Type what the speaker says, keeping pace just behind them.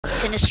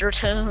Sinister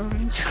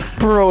tones.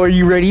 Bro, are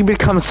you ready to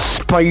become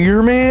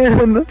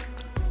Spider-Man?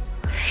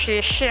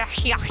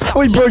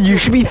 Wait, bro, you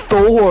should be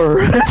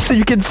Thor, so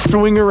you can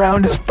swing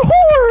around as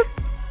Thor.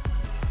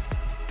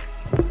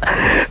 Bro,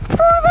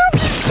 that'd be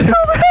so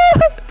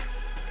bad.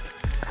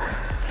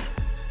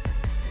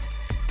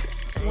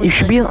 You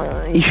should be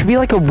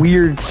like a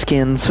weird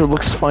skin, so it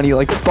looks funny,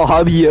 like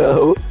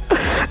Fabio.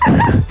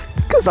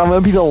 Cause I'm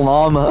gonna be the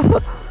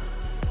llama.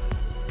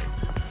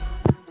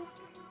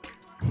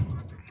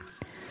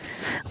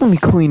 Let me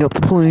clean up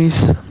the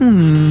place.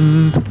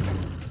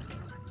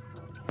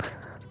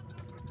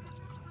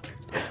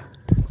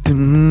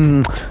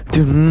 Dun,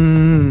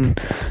 dun,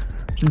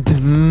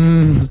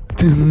 dun,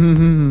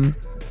 dun.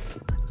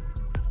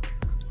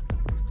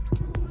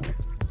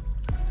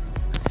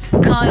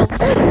 Kyle,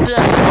 this is the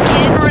best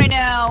skin right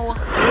now.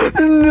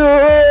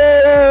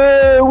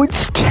 No,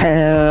 it's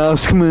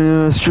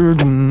Taskmaster.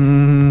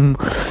 Dun,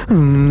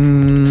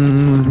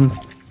 dun.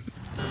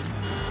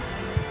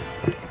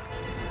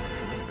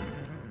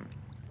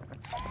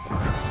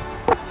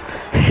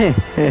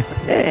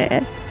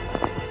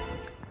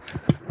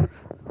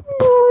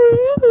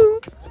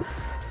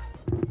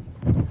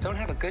 Don't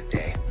have a good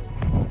day.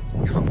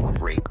 Have a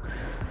great.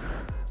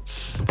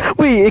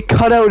 Wait, it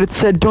cut out. It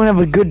said, "Don't have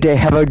a good day.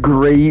 Have a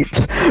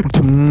great."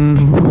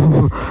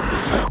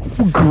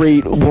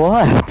 Great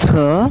what?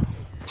 Huh?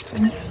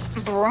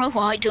 Bro,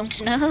 I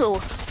don't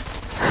know.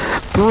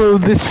 Bro,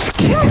 this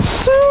skin is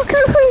so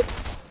good.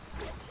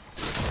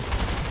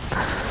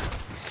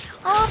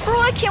 Oh, bro,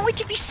 I can't wait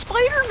to be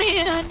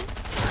Spider-Man.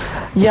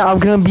 Yeah, I'm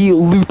gonna be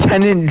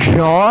Lieutenant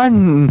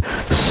John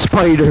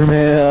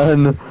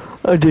Spider-Man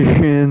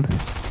edition.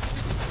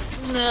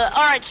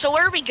 Alright, so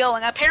where are we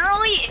going?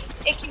 Apparently,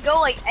 it can go,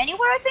 like,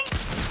 anywhere, I think.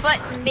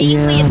 But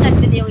mainly it's at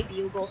the Daily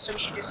Bugle, so we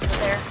should just go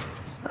there.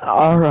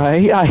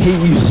 Alright, I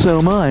hate you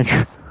so much.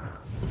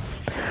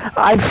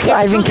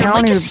 I've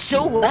encountered... It's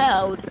so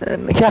loud.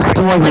 Yeah,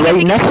 the one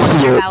right next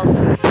to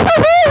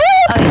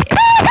it.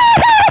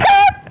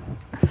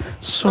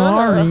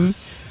 Sorry.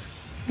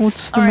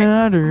 What's the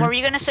matter? What were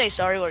you gonna say?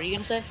 Sorry, what were you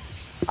gonna say?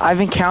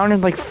 I've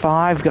encountered like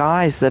 5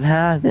 guys that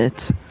had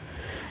it.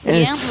 And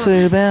it's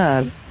so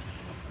bad.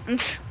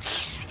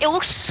 It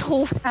looks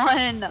so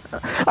fun.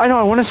 I know,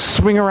 I want to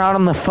swing around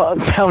on the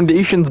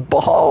Foundation's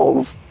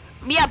balls.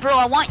 Yeah, bro,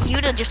 I want you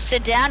to just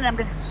sit down and I'm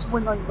gonna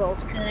swing on your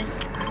balls, okay?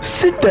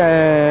 Sit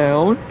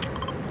down.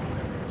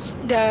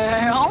 Sit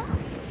down.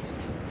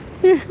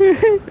 You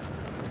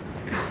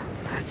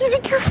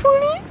think you're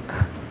funny?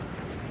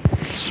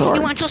 Sorry.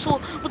 You want to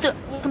tussle with the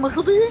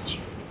muscle bitch?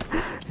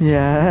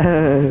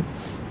 Yes.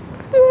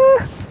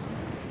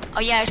 Oh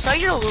yeah, I saw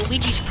your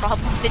Luigi's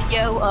problem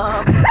video.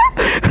 Bro,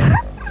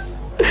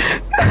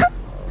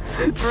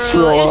 it's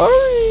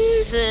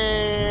so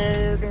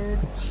good.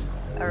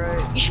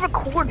 Alright, you should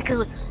record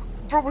because,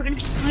 bro, we're gonna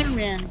be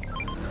Spider-Man.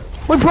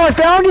 Wait, bro, I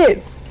found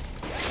it!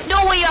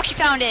 No way, you actually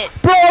found it!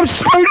 Bro, I'm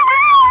Spider-Man!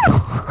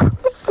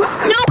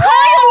 No,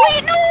 Kyle,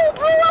 wait, no,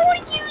 bro, I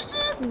wanna use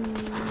it!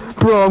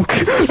 Bro,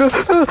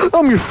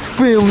 I'm your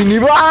family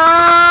neighbor.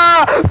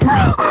 Ah! Bro,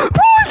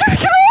 I gotta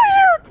get out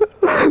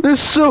of here! There's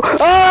so...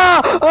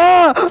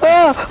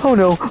 Oh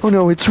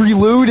no, it's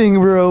reloading,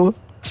 bro.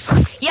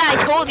 Yeah, I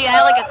told you, I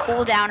had like a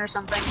cooldown or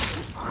something.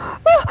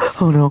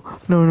 Oh no.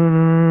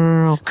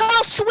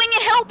 Kyle, swing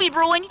and help me,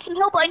 bro, I need some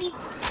help, Bro,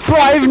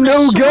 I have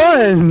no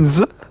guns!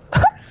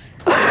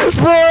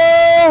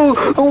 Bro!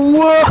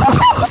 Whoa!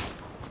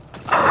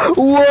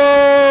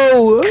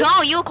 Whoa!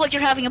 Kyle, you look like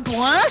you're having a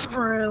blast,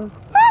 bro.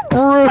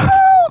 Bro!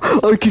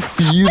 I can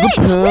feel the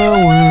power.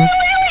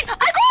 Wait,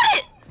 I got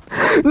it!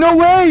 No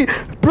way!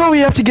 Bro, we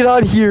have to get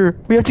out of here.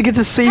 We have to get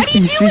to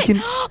safety so we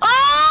can...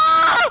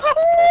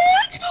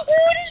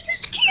 What is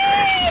this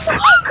game?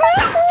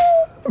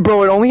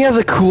 Bro, it only has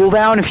a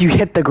cooldown if you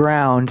hit the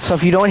ground. So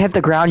if you don't hit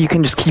the ground, you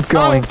can just keep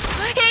going.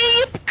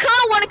 Hey,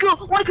 Kyle, wanna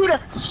go to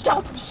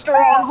Stealthy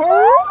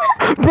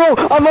Stronghold? Bro,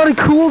 I'm on a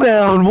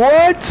cooldown.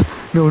 What?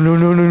 No.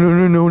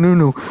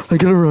 I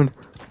gotta run.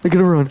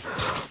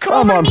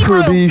 I'm on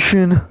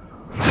probation.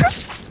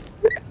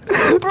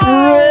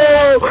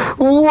 Bro!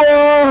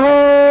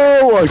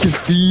 Whoa! I can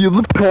feel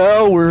the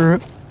power.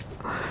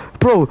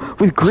 Bro,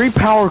 with great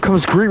power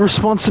comes great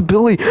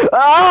responsibility.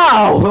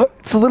 Ow!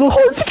 It's a little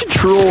hard to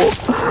control.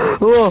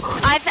 Oh.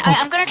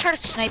 I'm gonna try to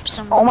snipe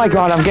someone. Oh my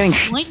god, I'm getting...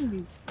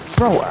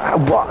 Bro,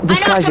 this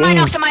guy's aiming.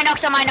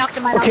 I knocked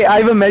him. Okay, I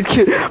have a med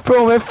kit.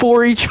 Bro, I'm at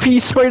 4 HP.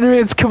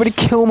 Spider-Man's coming to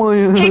kill my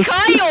ass. Hey,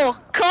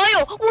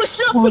 Kyle! What's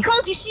up? Hey,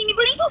 Kyle, do you see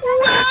anybody?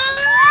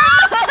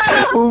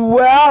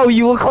 Wow,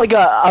 you look like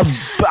a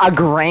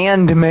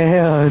grand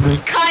man.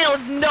 Kyle,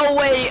 no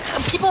way.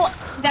 People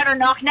that are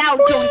knocked now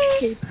don't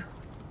escape.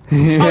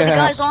 Yeah. Oh, the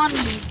guy's on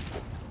me.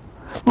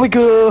 Like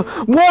whoa,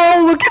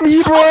 look at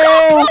me, bro!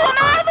 Oh, I'm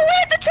all the way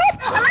at the top!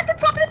 I'm at the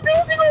top of the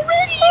building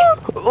already!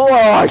 Oh,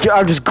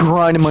 I'm just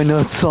grinding my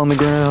nuts on the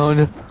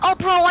ground. Oh,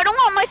 bro, I don't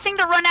want my thing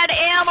to run out of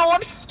ammo.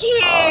 I'm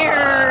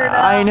scared.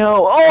 I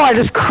know. Oh, I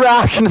just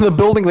crashed into the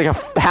building like a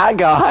fat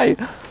guy.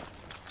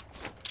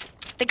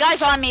 The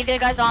guy's on me. The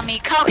guy's on me.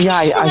 Kyle, can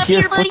Yeah, you swing I up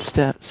hear here, buddy?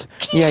 footsteps.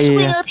 Can you Yeah, swing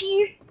yeah. up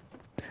here?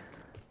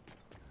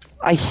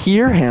 I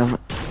hear him.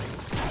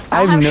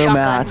 I don't have have no shotgun.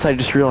 mats. I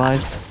just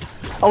realized.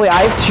 Oh wait,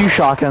 I have 2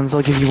 shotguns.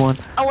 I'll give you one.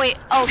 Oh wait.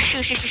 Oh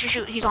shoot!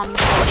 He's on me.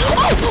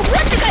 Oh,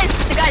 what?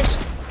 The guy's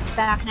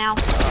back now.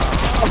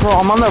 Bro,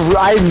 I'm on the.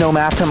 I have no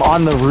mats. I'm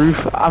on the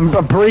roof. I'm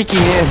breaking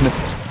in.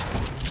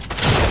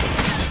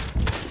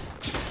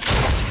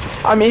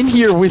 I'm in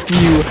here with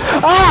you.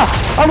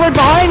 Ah! I'm right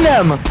behind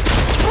them.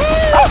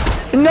 Ah!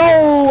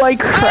 No, I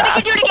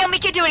crashed. We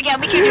can do it again.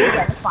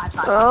 It's fine.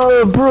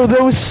 Oh, bro,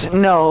 that was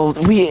no.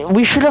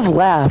 We should have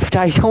left.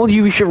 I told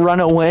you we should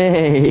run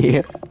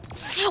away.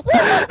 What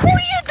are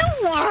you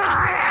doing?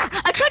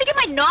 I tried to get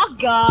my knock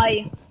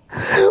guy.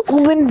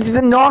 Well, then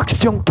the knocks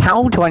don't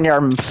count on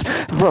your.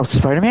 Bro,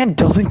 Spider-Man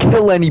doesn't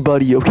kill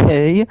anybody,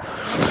 okay?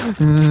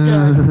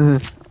 I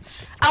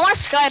want a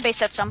sky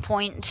base at some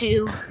point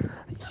too.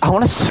 I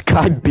want to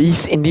sky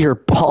base into your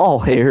ball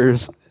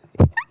hairs.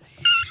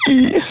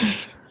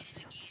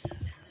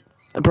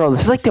 Bro,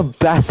 this is like the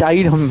best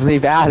item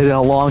they've added in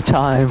a long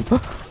time.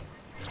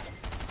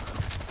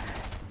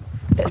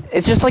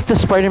 It's just like the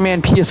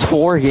Spider-Man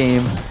PS4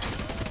 game.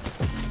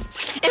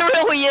 It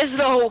really is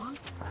though.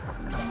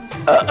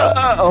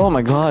 Oh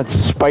my god,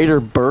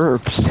 spider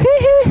burps.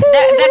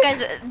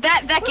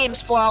 that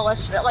game's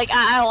flawless. Like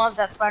I love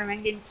that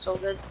Spider-Man game. It's so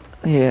good.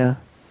 Yeah.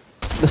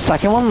 The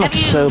second one looks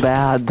so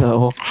bad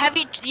though. I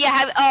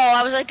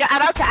was like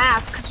about to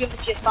ask because you have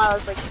the PS5. I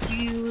was like, do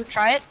you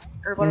try it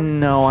or whatever?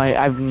 No,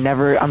 I'm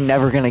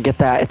never gonna get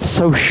that. It's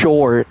so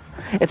short.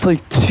 It's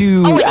like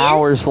 2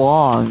 hours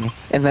long,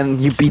 and then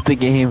you beat the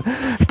game.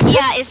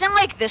 Yeah, isn't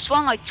like this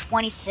one like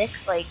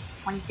 26, like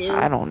 22?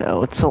 I don't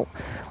know. It's so,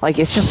 like,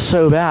 it's just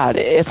so bad.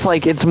 It's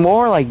like it's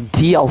more like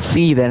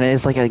DLC than it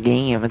is like a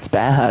game. It's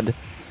bad.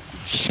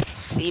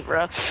 See,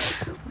 bro.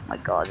 Oh my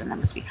god, and that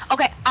must be.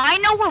 Okay, I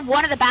know where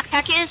one of the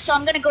backpack is, so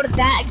I'm gonna go to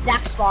that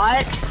exact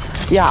spot.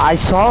 Yeah, I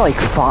saw like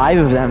 5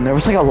 of them. There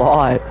was like a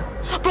lot.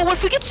 Bro, what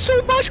if we get so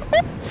much?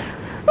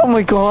 Oh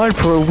my god,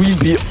 bro, we'd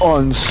be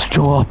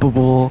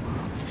unstoppable.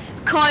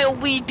 Kyle,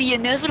 we'd be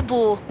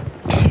inevitable.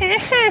 I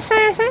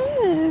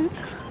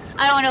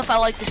don't know if I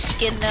like the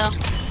skin though.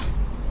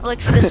 I like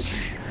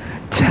this.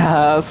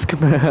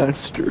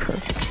 Taskmaster.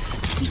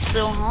 He's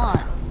so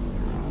hot.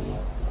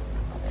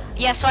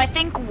 Yeah, so I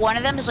think one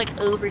of them is like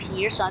over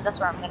here, so that's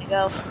where I'm gonna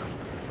go.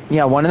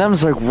 Yeah, one of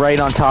them's like right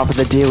on top of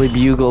the Daily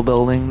Bugle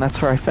building.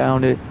 That's where I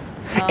found it.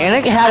 And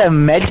it had a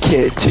med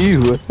kit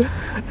too. Yeah,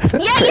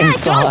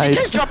 it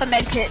does drop a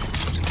med kit.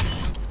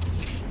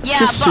 Yeah,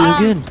 just but so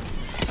good.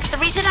 The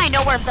reason I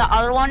know where the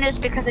other one is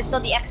because I saw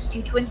the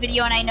X2 Twins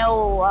video and I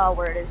know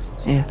where it is.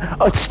 So. Yeah.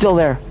 Oh, it's still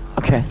there.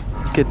 Okay,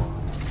 good.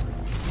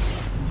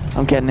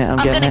 I'm getting it. I'm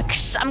getting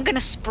it. I'm gonna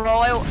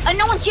sprawl.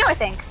 No one's here, I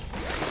think.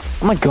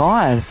 Oh my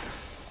god.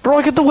 Bro,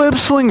 I get the web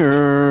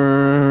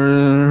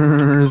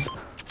slingers.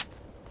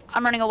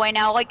 I'm running away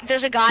now. Like,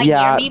 there's a guy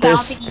Yeah, near me, but I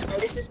don't think he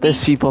notices me.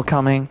 There's people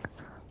coming.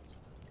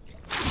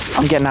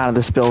 I'm getting out of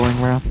this building,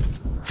 bro.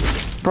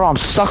 Bro, I'm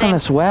stuck on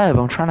this web.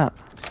 I'm trying to...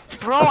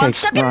 Bro, okay, I'm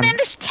stuck in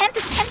this tent.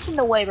 This tent's in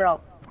the way,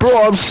 bro.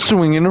 Bro, I'm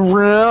swinging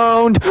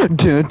around. Da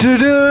da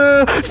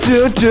da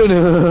da da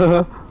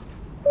da.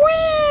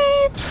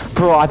 Whee!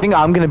 Bro, I think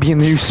I'm gonna be in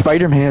the new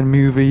Spider-Man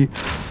movie.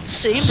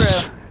 Same,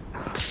 bro.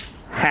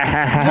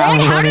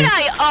 How did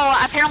I? Oh,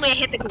 apparently I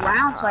hit the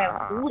ground, so I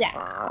do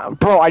that.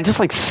 Bro, I just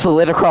like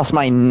slid across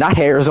my nut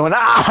hairs and went,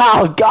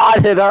 oh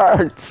god, it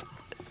hurts.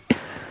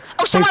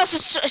 Oh,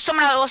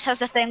 someone else has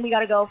the thing. We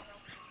gotta go.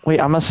 Wait,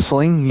 I'm gonna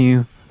sling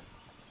you.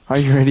 Are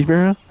you ready,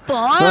 bro?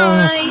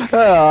 Bye. Yeah,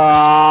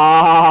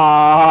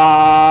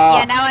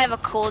 now I have a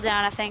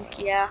cooldown, I think.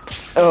 Yeah.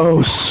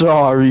 Oh,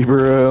 sorry,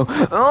 bro.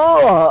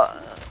 Oh.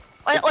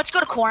 Let's go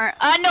to corner.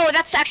 No,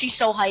 that's actually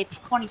so hype.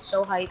 Corny's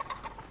so hype.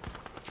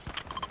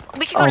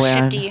 We can go to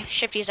Shifty.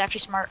 Shifty is actually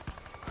smart.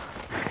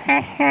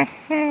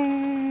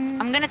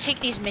 I'm gonna take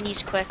these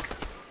minis quick.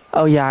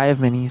 Oh yeah, I have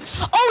minis.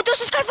 Oh, there's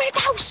this guy right at the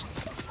house.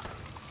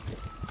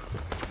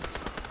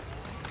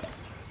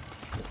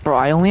 Bro,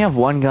 I only have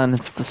one gun.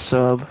 It's the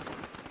sub.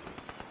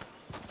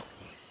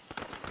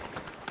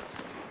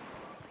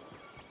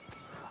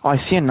 Oh, I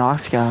see a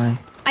Nox guy.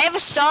 I have a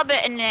sub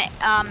and an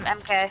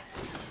MK.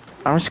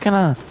 I'm just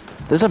gonna...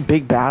 There's a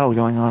big battle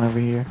going on over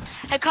here.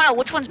 Hey Kyle,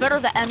 which one's better,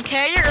 the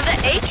MK or the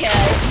AK?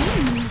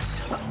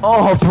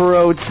 Oh,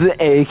 bro, it's the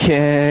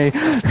AK.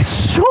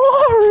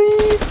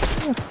 Sorry.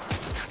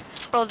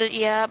 Bro,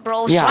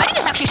 bro, sliding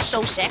is actually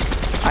so sick.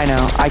 I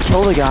know. I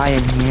killed a guy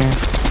in here.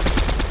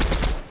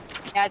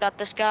 Yeah, I got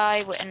this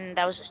guy, and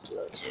that was his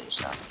 202,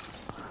 so.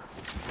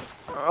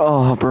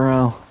 Oh,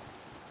 bro.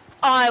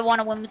 I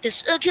want to win with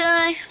this.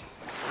 Okay.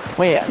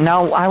 Wait,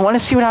 now I want to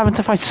see what happens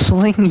if I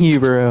sling you,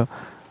 bro.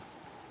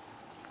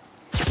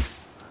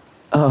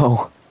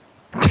 Oh.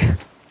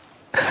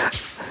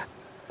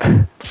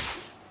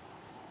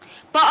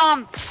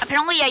 But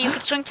apparently, yeah, you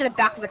could swing to the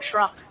back of a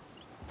truck.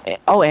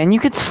 Oh, and you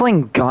could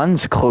sling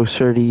guns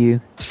closer to you,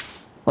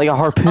 like a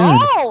harpoon.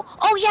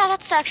 Oh yeah,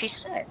 that's actually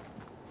sick.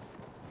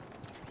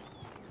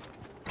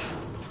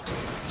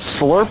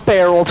 slurp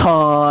barrel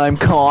time.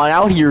 Come on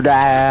out here,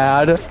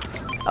 Dad.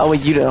 Oh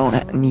wait, you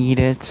don't need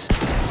it.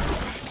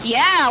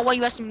 Yeah, why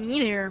you asking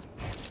me there?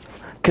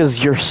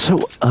 Cause you're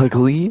so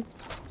ugly.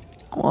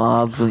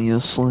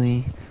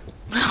 Obviously.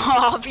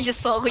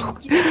 Obviously.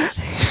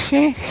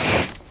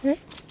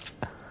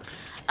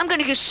 I'm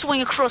gonna go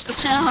swing across the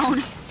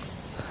town.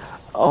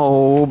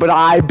 Oh, but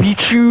I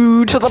beat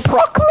you to the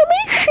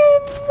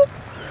proclamation.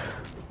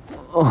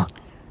 Oh.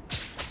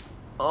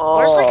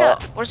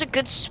 Where's a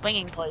good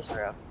swinging place,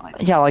 bro? Like,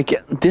 Yeah, like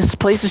this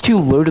place is too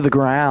low to the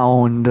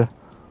ground.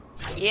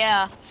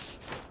 yeah.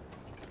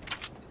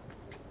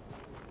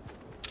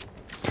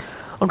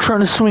 I'm trying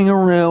to swing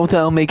around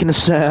without making a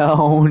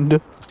sound.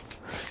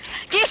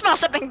 Do you smell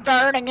something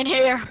burning in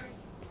here?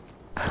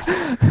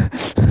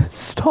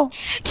 Stop.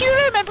 Do you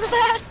remember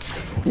that?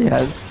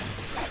 Yes.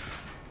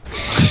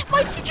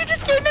 My teacher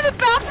just came in the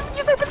bathroom and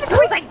just opened the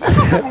door. He's like, do you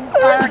smell something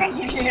burning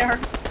in here?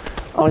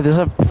 Oh, there's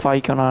a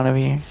fight going on over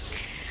here.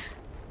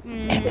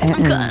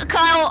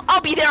 Kyle,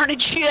 I'll be there in a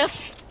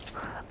jiff.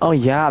 Oh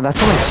yeah, that's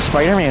what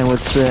Spider-Man would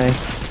say.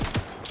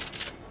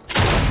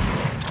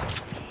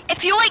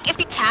 If you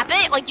tap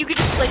it, like you could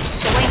just like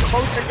swing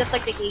closer, just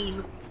like the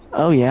game.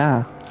 Oh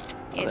yeah.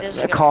 Yeah,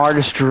 A car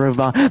just drove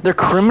by. They're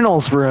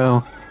criminals,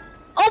 bro.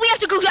 Oh, we have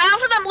to go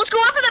after them. Let's go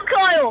after them,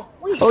 Kyle.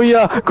 Wait. Oh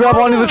yeah, grab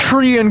onto the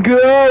tree and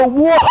go.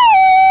 Whoa!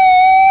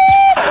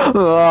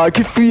 I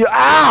can feel.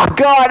 Ah,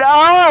 God!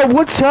 Ah,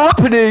 what's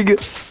happening?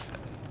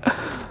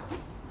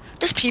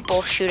 There's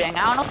people shooting.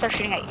 I don't know if they're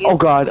shooting at you. Oh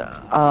God.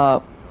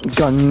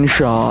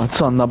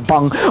 Gunshots on the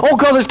bung. Oh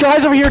God, there's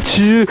guys over here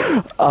too.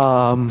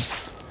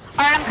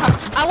 Alright, I'm coming.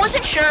 I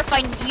wasn't sure if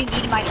you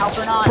needed my help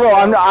or not. Bro,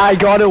 so. I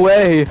got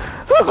away.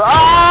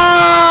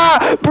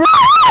 Ah! Bro!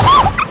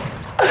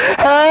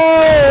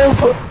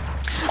 Help!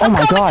 Oh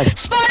my God.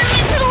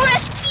 Spider-Man to the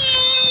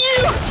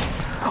rescue!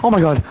 Oh my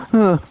God.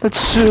 That's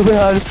so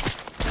bad.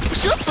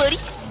 What's up, buddy?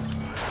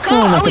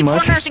 Kyle, are we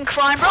partners in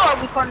crime, bro? Are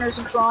we partners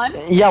in crime?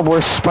 Yeah,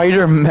 we're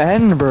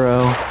Spider-Men,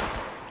 bro.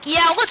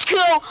 Yeah, let's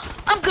go.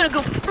 I'm gonna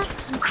go fight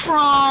some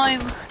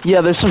crime.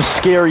 Yeah, there's some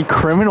scary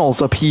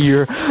criminals up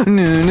here.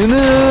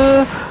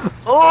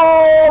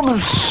 Oh,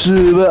 so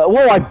bad.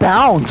 Whoa, I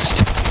bounced.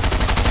 Oh,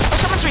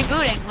 someone's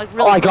rebooting. Like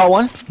really. Oh, I got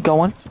one. Got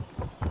one.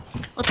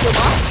 Let's go,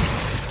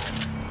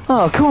 boss.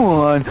 Oh, come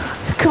on.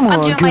 Come on,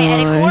 I'm doing my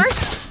edit guys.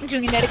 course. I'm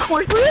doing an edit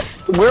course for it.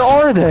 Where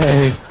are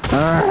they?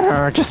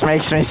 It just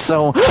makes me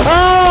so.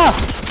 Ah!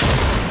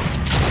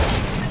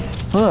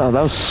 Oh,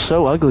 that was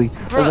so ugly.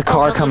 There's a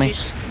car coming.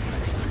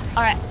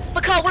 Alright,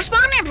 but Kyle, we're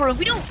Spider-Man, bro.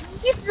 We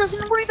have nothing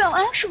to worry about,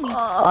 actually.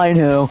 I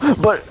know,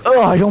 but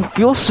I don't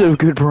feel so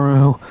good,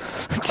 bro.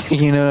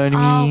 You know what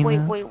I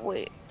mean?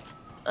 Wait.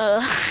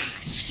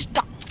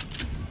 Stop.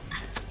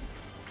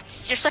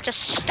 You're such a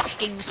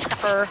stocking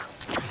stuffer.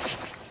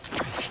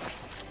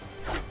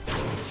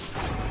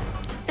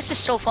 This is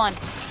so fun.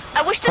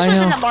 I wish this was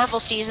in the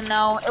Marvel season,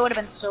 though. It would have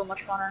been so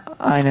much funner.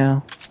 I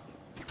know.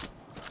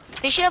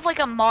 They should have like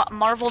a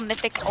Marvel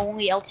Mythic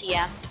only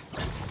LTM.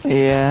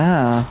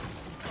 Yeah.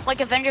 Like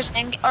Avengers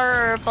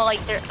but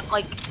like they're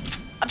like,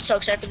 I'm so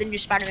excited for the new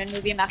Spider-Man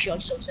movie. I'm actually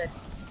like so excited.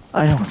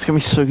 I know, it's gonna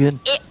be so good.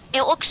 It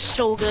looks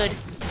so good.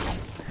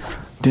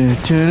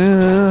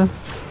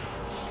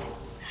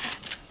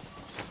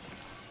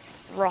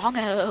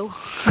 Wrongo.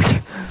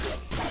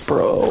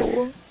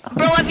 Bro,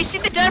 have you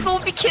seen the Dead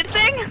Won't Be Kid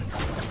thing?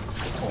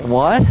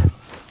 what?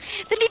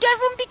 The new Dead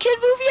Won't Be Kid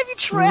movie? Have you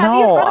tried?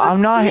 No,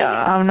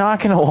 I'm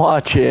not gonna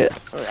watch it.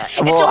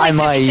 It's only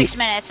 56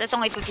 minutes. It's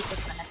only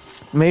 56 minutes.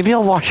 Maybe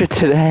I'll watch it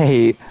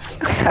today.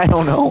 I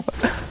don't know.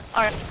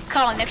 Alright,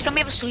 Colin, next time we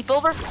have a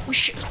sleepover, we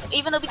should,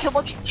 even though we can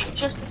watch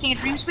just the King of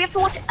Dreams, we have to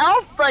watch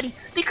Elf, buddy,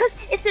 because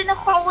it's in the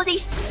holiday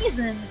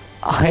season.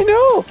 I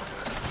know.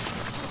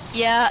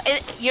 Yeah,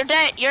 you're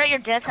at your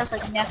dad's house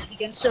like next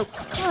weekend, so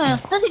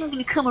nothing's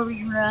gonna come over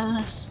your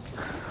ass.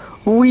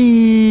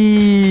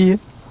 Wee!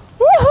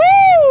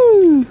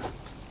 Woohoo!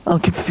 I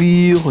can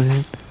feel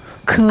it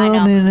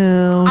coming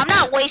out. I'm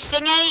not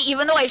wasting any,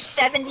 even though I have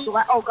 70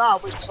 left. Oh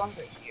God, wait, so I'm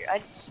right here. I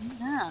didn't see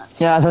that.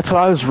 Yeah, that's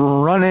why I was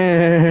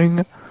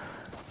running.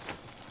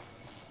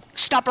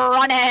 Stop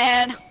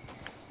running!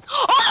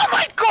 Oh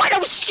my God, that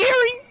was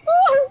scary!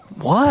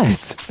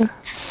 What?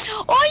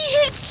 Oh, you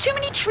hit too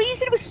many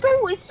trees and it's so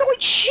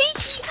like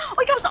shaky.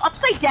 Like I was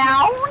upside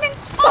down and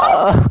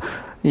stuff.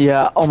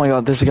 Yeah. Oh my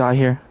God, there's a guy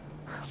here.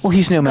 Well,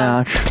 he's no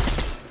match.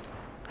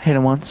 Hit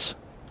him once.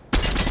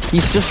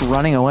 He's just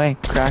running away.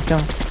 Cracked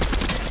him.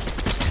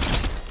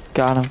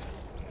 Got him.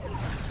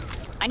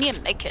 I need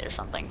a med kit or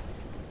something.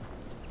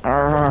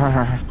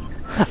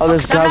 Oh,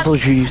 there's guzzle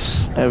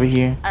juice over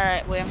here.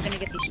 Alright, wait, I'm gonna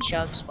get these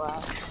chugs.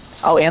 Wow.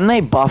 Oh, and they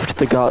buffed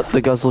the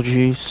guzzle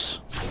juice.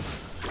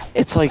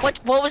 It's like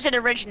what was it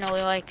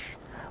originally like?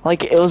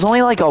 Like it was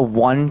only like a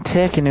 1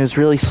 tick and it was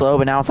really slow,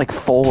 but now it's like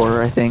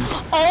 4, I think.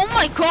 Oh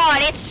my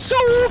God, it's so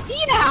OP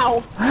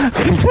now.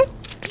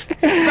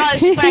 Bro,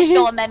 but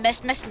still a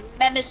Memis.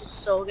 Memis is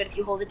so good if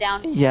you hold it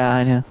down. Yeah,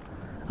 I know.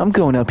 I'm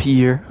going up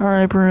here. All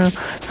right, bro.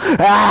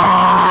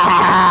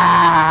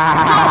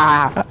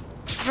 Ah!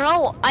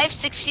 Bro, I have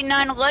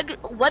 69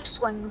 web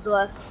swings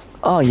left.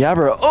 Oh yeah,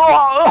 bro.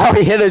 Oh,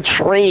 he hit a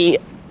tree.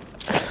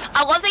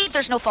 I love that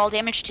there's no fall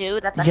damage too.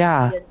 That's actually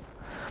Yeah. good.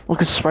 Well,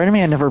 because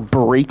Spider-Man never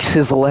breaks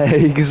his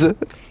legs.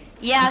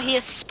 Yeah, he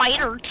has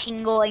spider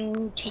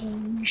tingling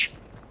tinge.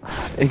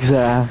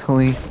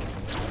 Exactly.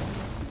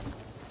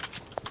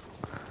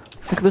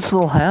 Look at this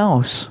little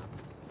house.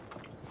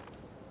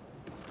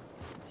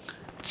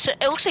 So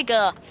it looks like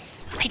a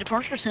Peter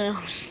Parker's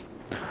house.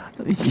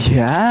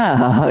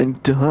 Yeah,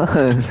 it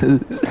does.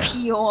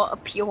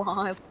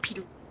 P.O.I.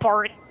 Peter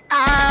Parker.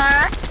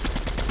 I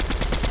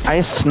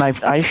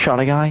shot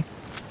a guy.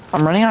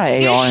 I'm running out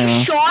of AR. You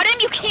shot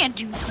him? You can't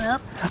do that.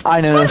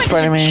 I know,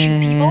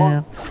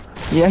 Spider-Man.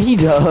 Yeah, he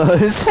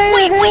does.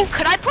 Wait,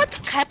 could I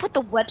put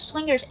the web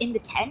swingers in the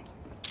tent?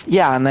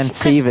 Yeah, and then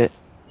save it.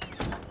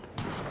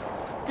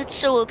 That's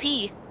so OP.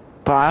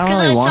 But I don't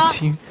really want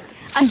to.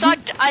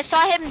 I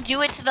saw him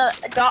do it to the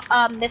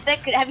Mythic.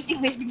 Have you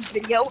seen his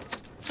video?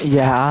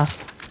 Yeah.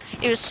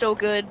 It was so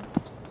good.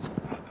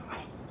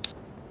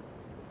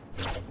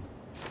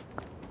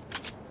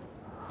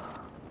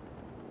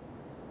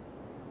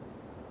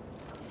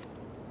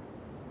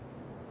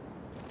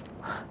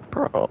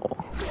 Bro.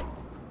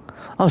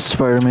 Oh,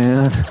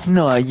 Spider-Man.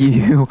 Not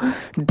you.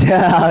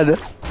 Dad.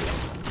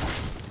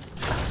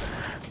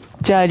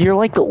 Dad, you're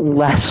like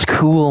less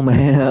cool,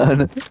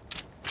 man.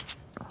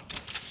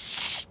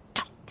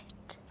 Stop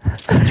it. You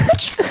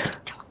can't be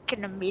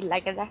talking to me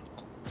like that.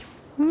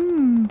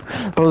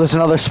 Bro, there's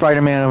another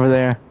Spider-Man over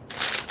there.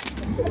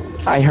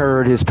 I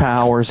heard his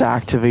powers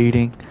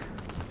activating.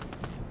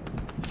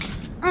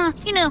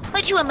 You know,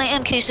 I do have my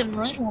MK7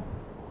 rifle.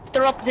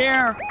 They're up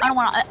there. I don't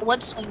want to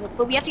web swing,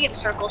 but we have to get a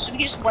circle, so we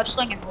can just web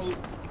swing and move.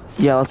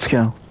 Yeah, let's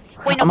go.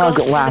 Wait, no, I'm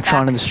gonna latch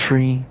onto this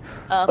tree.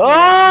 Okay. Bro,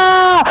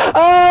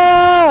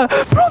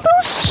 that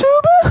was so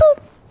bad!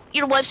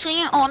 You're web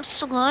swinging? Oh, I'm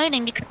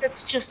sliding because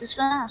that's just as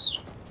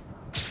fast.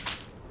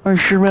 Are you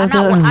sure about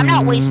that? I'm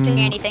not wasting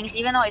anything, so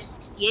even though I have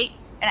 68,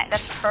 and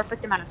that's the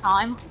perfect amount of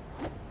time.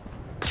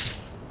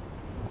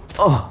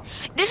 Oh.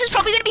 This is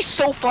probably gonna be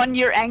so fun,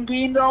 your end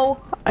game, though.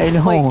 I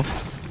know.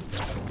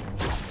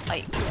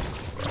 Like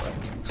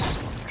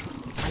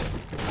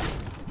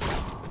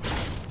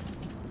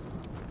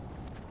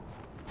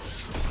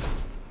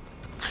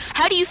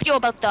how do you feel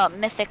about the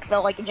Mythic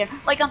though, like in general?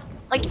 Like how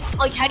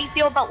do you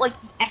feel about like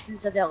the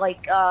essence of it,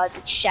 like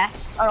the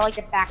chest or like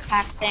the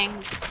backpack thing?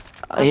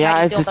 Like,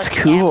 yeah, it's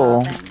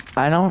cool.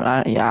 I don't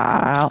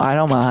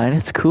mind.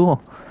 It's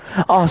cool.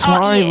 Oh,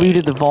 someone already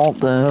looted the vault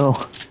though.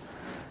 Oh,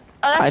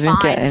 that's I didn't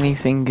get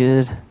anything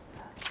good.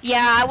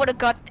 Yeah, I would have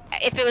got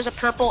if it was a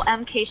purple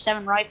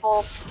MK7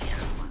 rifle.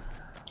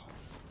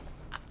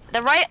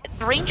 The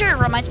Ranger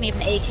reminds me of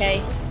an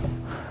AK.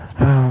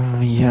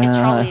 Oh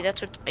yeah.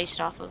 That's what it's based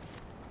off of.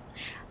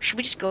 Should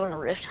we just go in a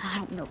rift? I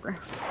don't know, bro.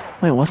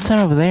 Wait, what's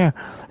that over there?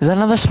 Is that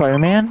another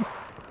Spider-Man?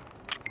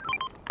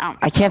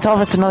 I can't tell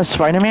if it's another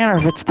Spider-Man or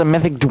if it's the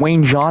Mythic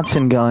Dwayne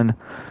Johnson gun.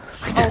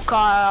 Okay. If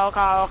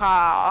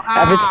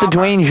it's the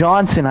Dwayne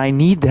Johnson, I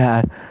need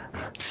that.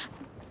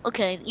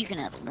 Okay, you can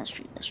have it. That's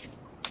true.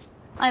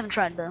 I haven't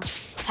tried though.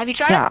 Have you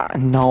tried it? Yeah,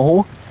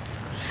 no.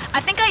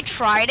 I think I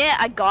tried it.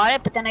 I got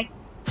it, but then I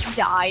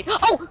died.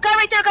 Oh, guy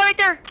right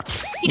there.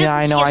 Yeah,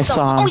 I know. I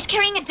saw him. Oh, he's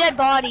carrying a dead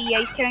body.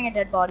 Yeah, he's carrying a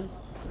dead body.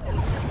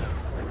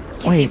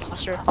 Wait,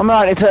 oh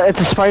my god,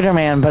 it's a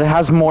Spider-Man, but it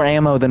has more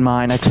ammo than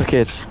mine. I took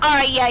it.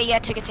 Alright, yeah,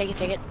 take it.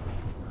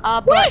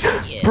 But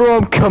yeah. Bro,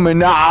 I'm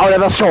coming out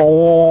of a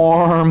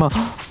storm.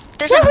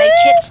 There's a med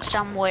kit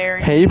somewhere.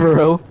 Hey,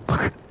 bro.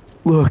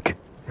 Look.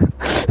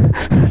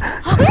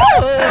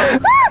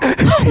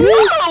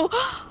 Whoa!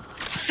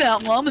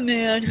 Fat llama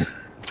man.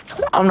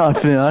 I'm not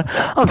fat.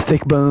 I'm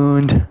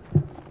thick-boned.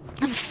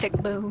 I'm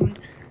thick-boned.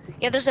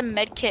 Yeah, there's a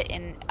med kit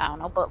in, I don't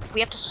know, but we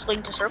have to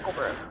swing to circle,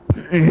 bro.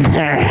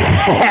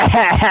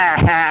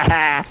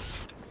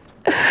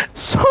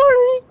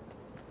 Sorry.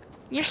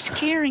 You're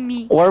scaring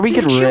me. Or we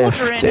could rift.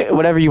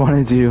 Whatever you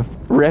want to do.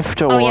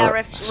 Rift or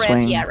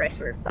swing. Yeah,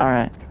 rift.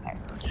 Alright.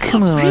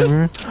 Come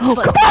on.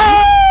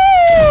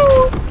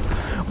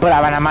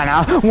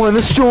 When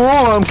the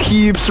storm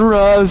keeps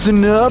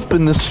rising up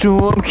and the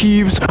storm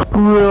keeps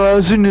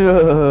rising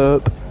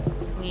up.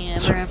 Yeah,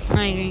 bro.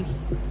 I agree.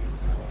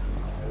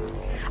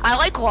 I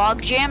like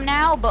Logjam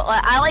now, but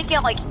I like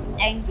it like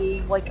end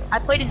game. Like I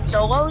played in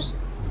solos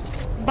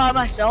by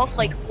myself,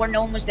 like where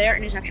no one was there,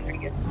 and it was actually pretty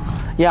good.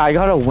 Yeah, I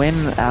got a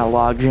win at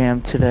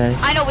Logjam today.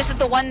 I know. Was it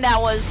the one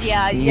that was?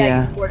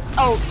 Yeah.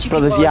 Oh, Bro,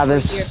 there's yeah, I know.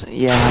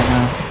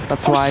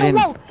 That's why I didn't.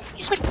 Low.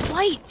 He's like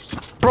white.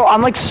 Bro,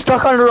 I'm like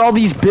stuck under all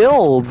these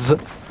builds.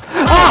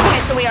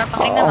 Okay, so we are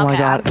fighting them. Oh my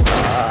god.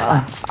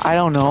 I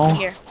don't know.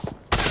 Here.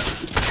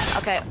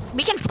 Okay,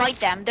 we can fight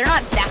them. They're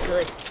not that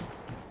good.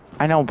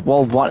 I know,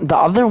 well, the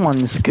other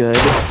one's good.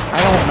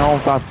 I don't know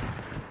about...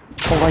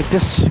 Well, like,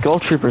 this Skull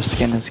Trooper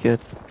skin is good.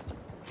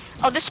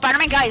 Oh, this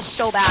Spider-Man guy is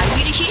so bad.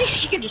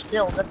 He can just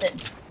build, that's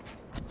it.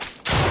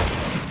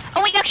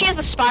 Oh, he actually has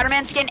the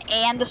Spider-Man skin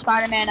and the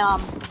Spider-Man,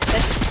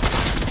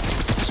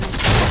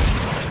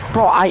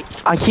 Bro, I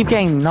keep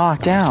getting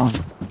knocked down.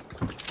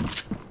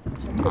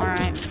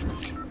 Alright.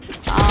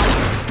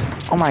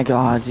 Oh my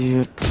god,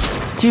 dude.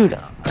 Dude.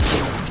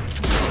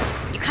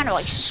 You kind of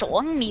like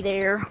swung me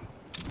there.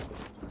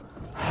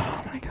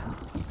 Oh my god.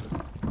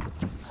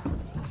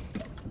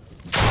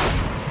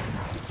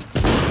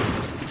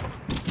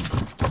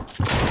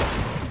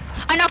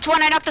 I knocked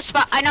one. I knocked the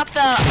spot. I knocked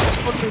the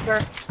school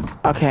trooper.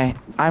 Okay,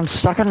 I'm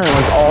stuck under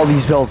like all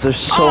these builds. There's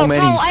so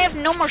many. Bro, I have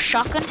no more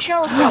shotgun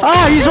shells. Bro.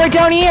 Ah, he's right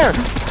down here.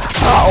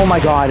 Oh my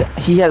god,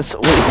 he has.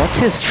 Wait, what's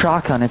his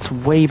shotgun? It's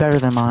way better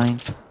than mine.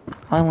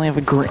 I only have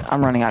a green.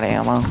 I'm running out of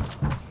ammo.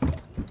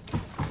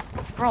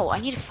 Bro, I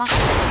need to find.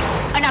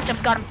 I knocked him.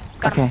 Got him.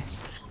 Got him. Okay.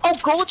 Oh,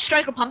 gold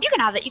striker pump. You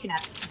can have it. You can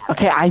have it.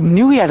 Okay, I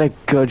knew he had a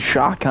good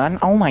shotgun.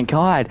 Oh my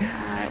god,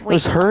 it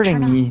was hurting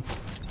me.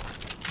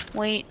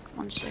 Wait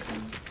 1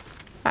 second.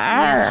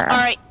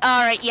 Ah.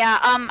 Alright, yeah,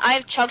 I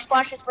have chug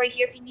splashes right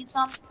here if you need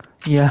some.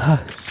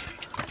 Yes.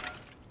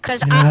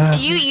 Cause Yes.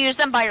 you use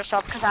them by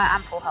yourself, cause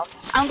I'm full health.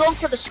 I'm going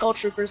for the skull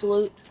troopers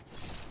loot.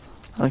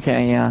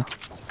 Okay, yeah.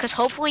 Cause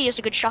hopefully it's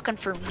a good shotgun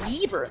for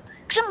me, bro.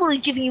 Cause I'm really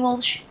giving you all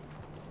the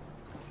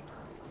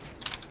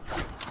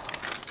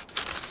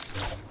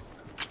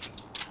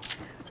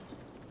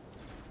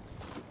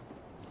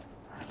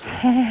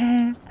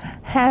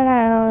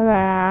Hello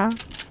there.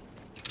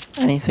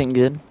 Anything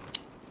good?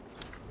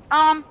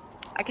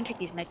 I can take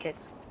these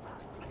medkits.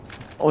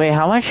 Wait,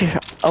 how much?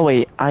 Oh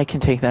wait, I can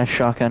take that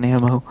shotgun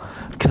ammo,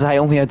 cause I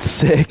only had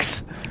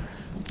 6.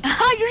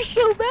 You're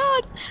so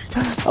bad.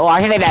 Oh, I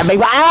can take that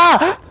big pot.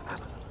 Ah!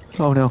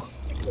 Oh no,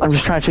 I'm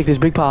just trying to take this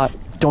big pot.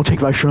 Don't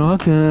take my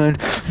shotgun.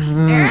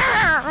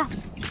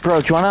 Bro,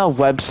 do you want a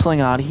web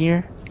sling out of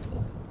here?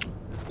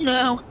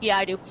 No. Yeah,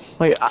 I do.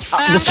 Wait,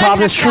 just top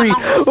this tree.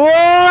 Oh,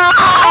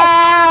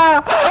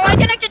 I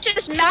connected to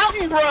this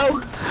mountain,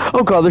 bro.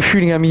 Oh god, they're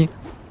shooting at me.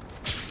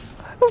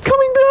 I'm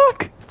coming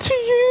back to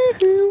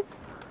you.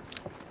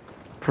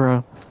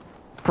 Bro,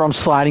 I'm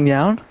sliding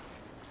down.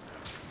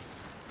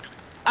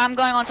 I'm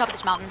going on top of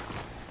this mountain.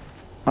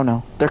 Oh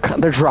no,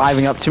 they're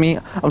driving up to me.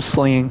 I'm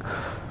slinging.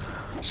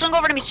 Swing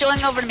over to me,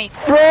 swing over to me.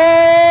 Bro!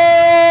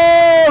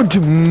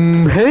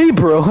 Hey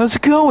bro, how's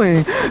it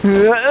going?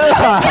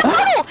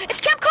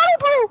 It's Camp Cuddle,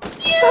 bro!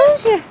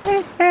 Yes!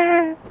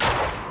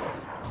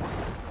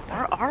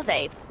 Where are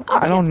they?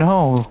 I don't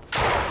know.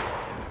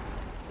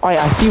 Oh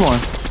yeah, I see one.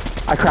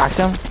 I cracked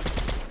him.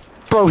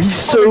 Bro, he's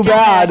so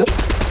bad.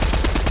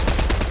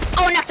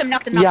 Oh, knocked him.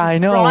 Yeah, I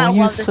know. Bro, I He's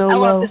love this. so I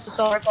love low. this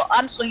assault rifle.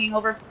 I'm swinging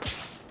over.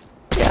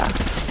 Yeah,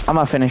 I'm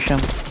gonna finish him.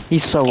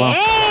 He's so low.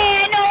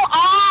 Hey, no,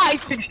 I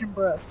finished him,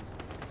 bro.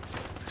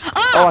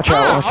 Oh, watch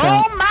out, watch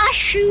out. Oh, my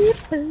shoe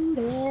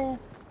booty.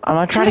 I'm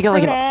gonna try to get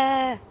like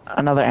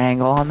another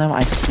angle on them.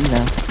 I see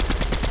them.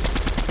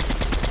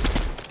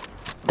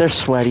 They're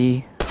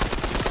sweaty.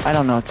 I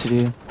don't know what to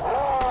do.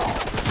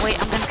 Wait,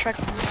 I'm gonna try.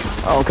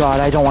 Oh god,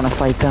 I don't want to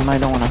fight them. I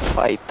don't want to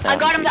fight them. I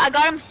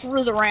got him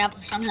through the ramp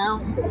somehow.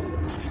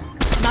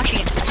 I'm not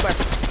cheating, I swear.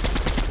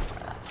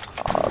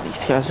 Oh,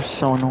 these guys are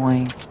so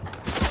annoying.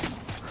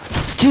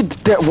 Dude,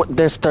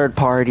 there's third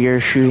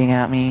partiers shooting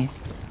at me.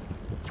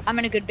 I'm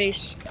in a good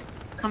base.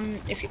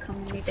 If you come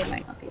with me, they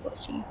might not be able to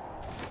see you.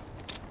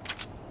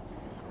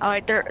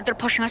 Alright, they're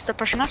pushing us,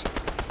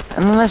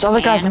 And then there's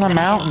other guys on the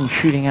mountain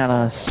shooting at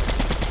us.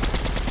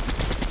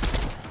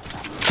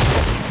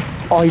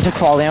 Oh, he took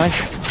fall damage.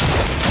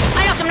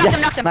 I knocked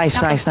him, knocked him. Nice.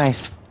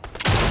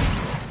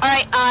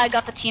 Alright, I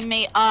got the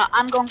teammate.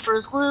 I'm going for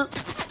his loot.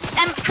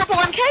 And triple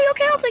MK,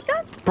 okay, I'll take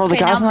that. Bro, the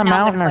Okay, guys now on the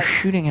mountain are fight.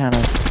 shooting at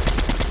us.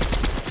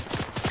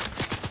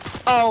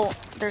 Oh,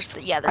 there's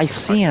I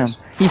see him.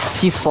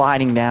 He's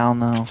sliding down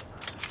though.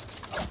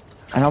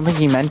 I don't think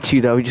he meant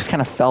to though. He just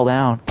kind of fell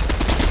down.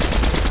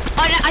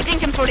 Oh, no, I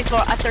think I'm 34.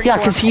 34. Yeah,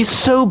 because he's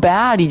so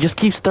bad. He just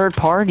keeps third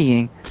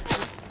partying.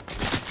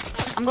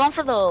 I'm going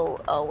for the.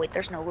 Oh wait,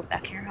 there's no loot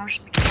back here. I was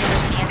just making sure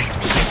there's any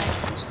extra.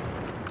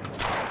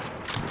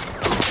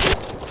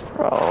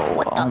 Bro,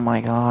 oh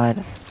my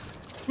god.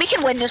 We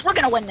can win this. We're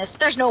gonna win this.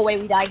 There's no way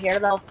we die here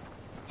though.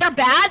 They're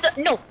bad.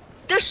 No,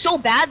 they're so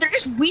bad. They're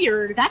just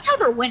weird. That's how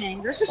they're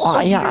winning. They're just so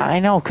Yeah, weird. I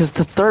know, because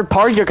the third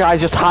party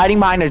guy's just hiding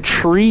behind a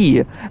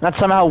tree. That's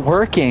somehow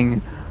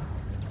working.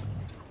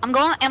 I'm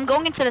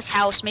going into this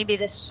house. Maybe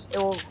it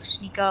will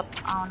sneak up.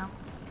 I don't know.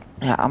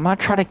 Yeah, I'm gonna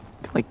try to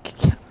like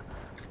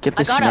get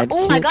this med I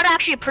kit. got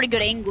actually a pretty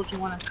good angle if you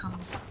want to come.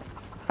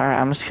 Alright,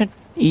 I'm just gonna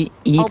eat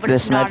But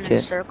this it's not med in a kit.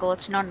 circle.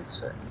 It's not in a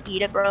circle.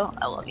 Eat it, bro.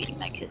 I love eating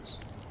med kits.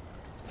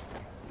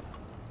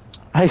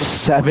 I have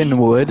 7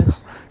 wood.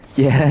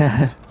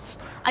 Yes.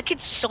 I could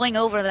swing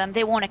over them.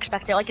 They won't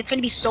expect it. Like, it's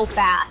gonna be so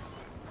fast.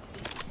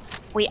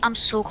 Wait, I'm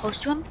so close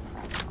to him.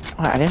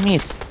 I didn't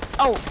mean it.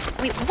 Oh,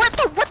 wait, what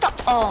the?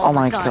 Oh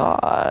my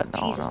god.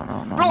 No, Jesus. no.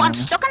 Bro, no, I'm no.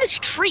 stuck on this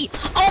tree.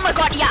 Oh my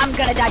god, yeah, I'm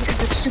gonna die because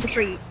of this stupid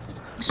tree.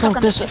 I'm stuck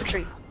on this stupid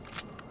tree.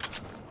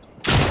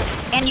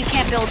 And you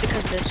can't build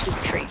because of this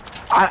stupid tree.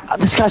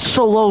 This guy's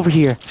so low over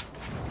here.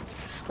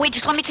 Wait,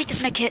 just let me take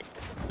this med kit.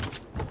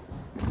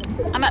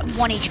 I'm at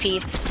 1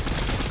 HP.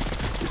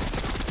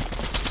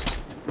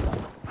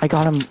 I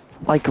got him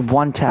like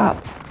 1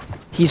 tap.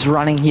 He's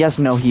running. He has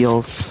no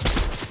heals.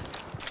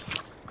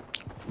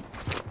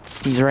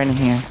 He's right in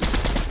here.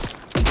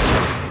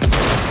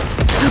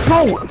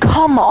 Bro,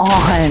 come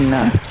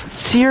on!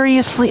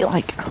 Seriously,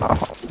 like... Oh.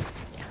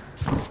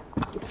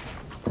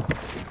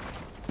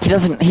 He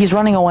doesn't... He's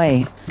running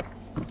away.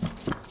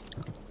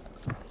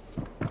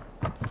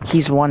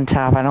 He's one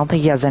tap. I don't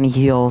think he has any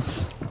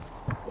heals.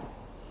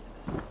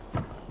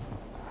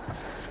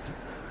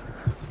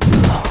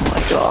 Oh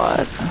my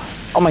god.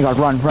 Oh my god,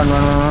 run.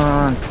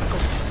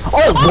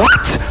 Oh,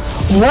 what?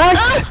 What?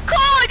 God,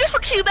 I just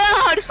went too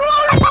bad.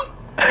 Sorry.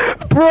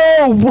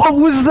 Bro, what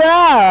was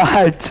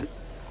that?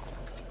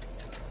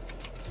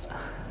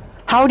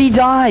 How'd he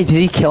die? Did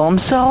he kill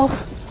himself?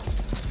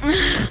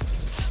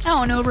 I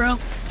don't know, bro.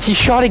 He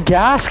shot a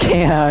gas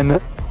can.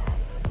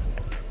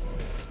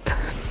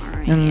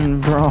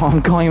 Bro, I'm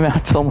going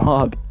back to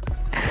lobby.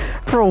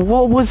 Bro,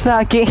 what was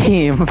that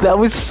game? That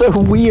was so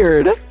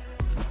weird.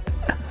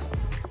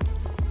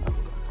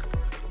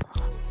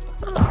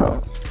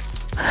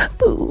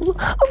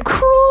 I'm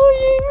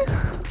crying.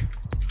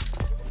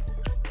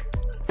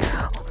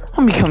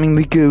 I'm becoming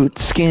the goat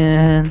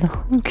skin.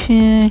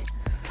 Okay.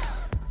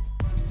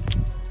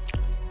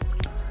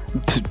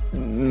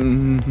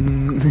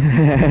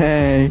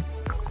 Hey.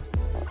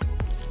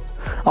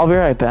 I'll be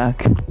right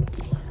back.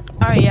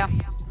 Alright, yeah.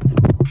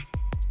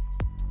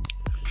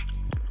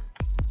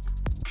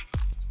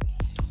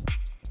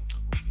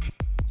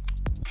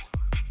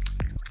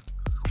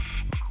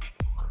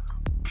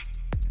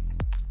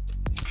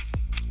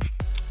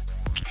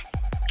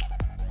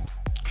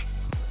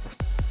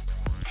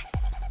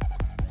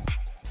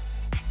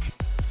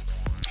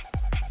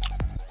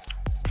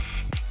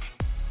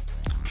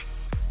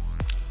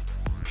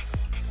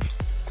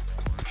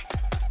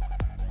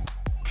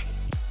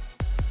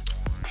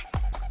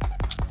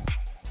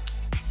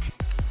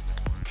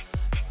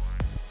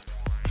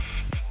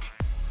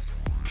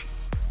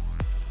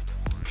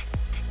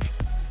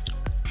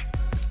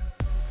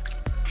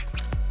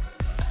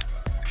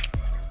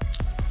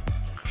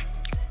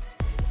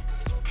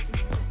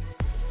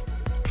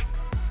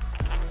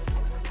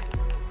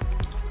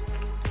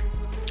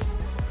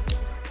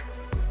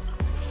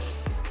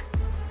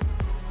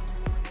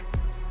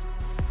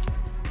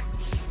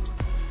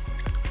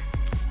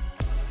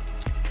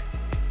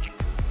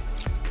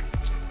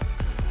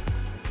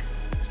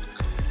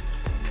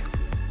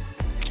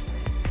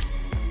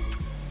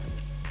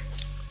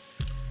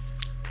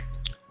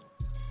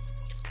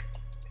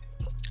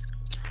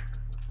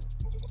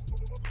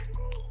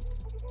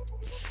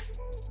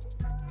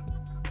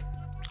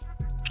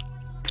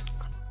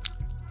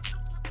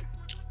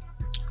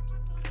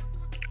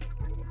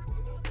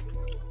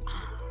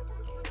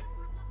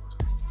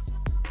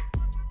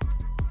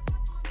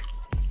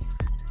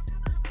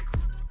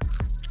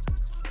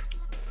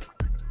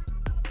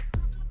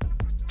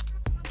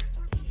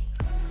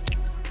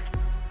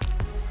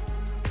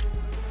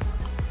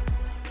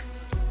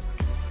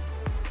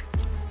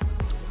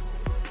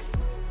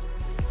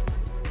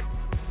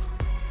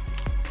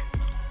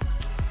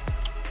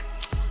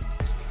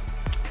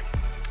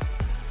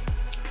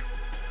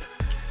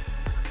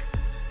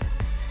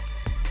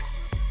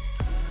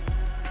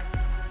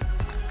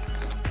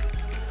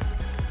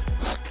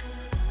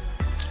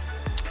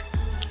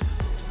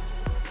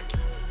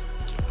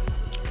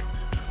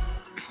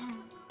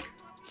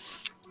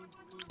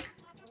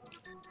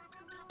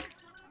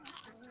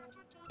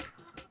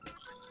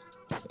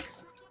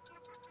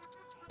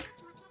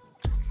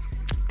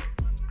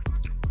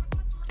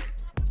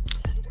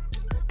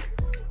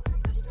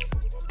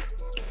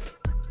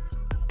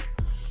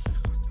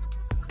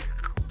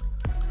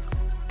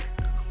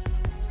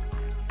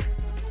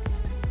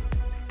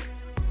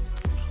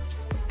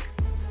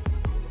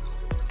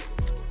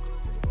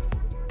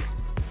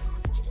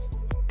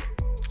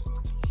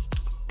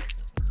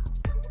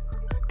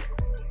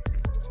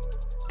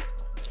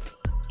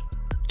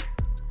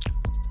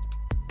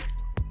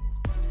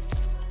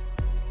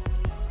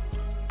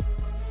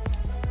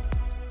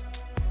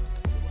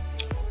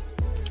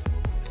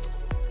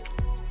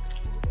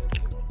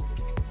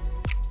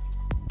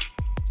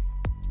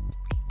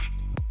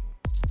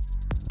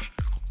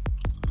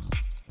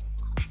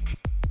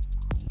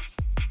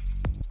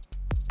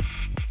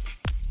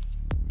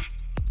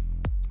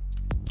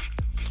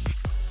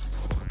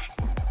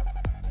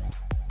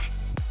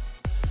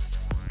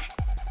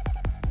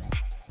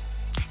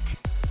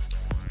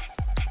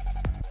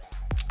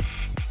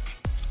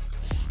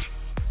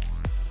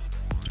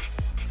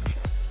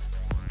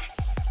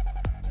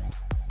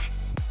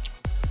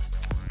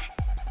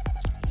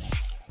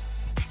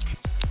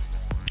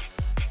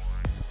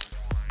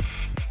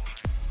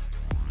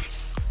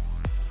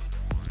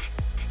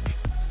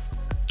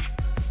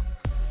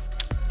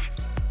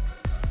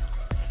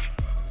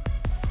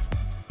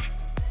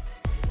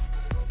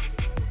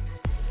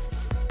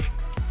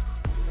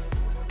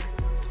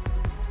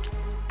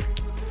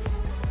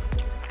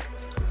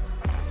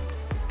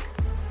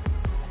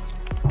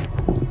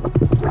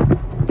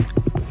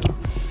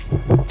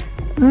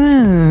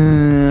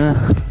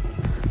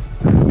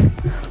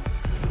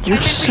 I think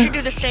we should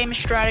do the same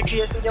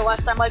strategy as we did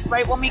last time. Like,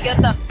 right when we get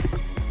the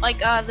like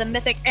the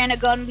mythic and a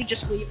gun, we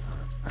just leave.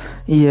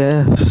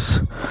 Yes,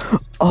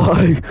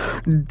 I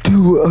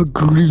do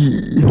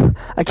agree.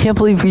 I can't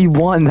believe we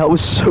won. That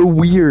was so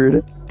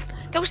weird.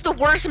 That was the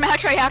worst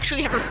match I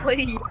actually ever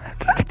played.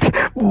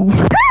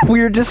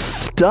 We were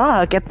just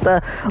stuck at the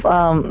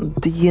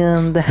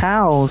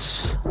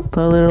house,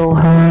 the little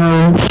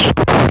house.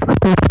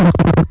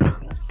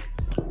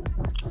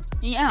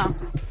 Yeah.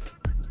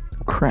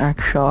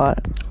 Crack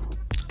shot.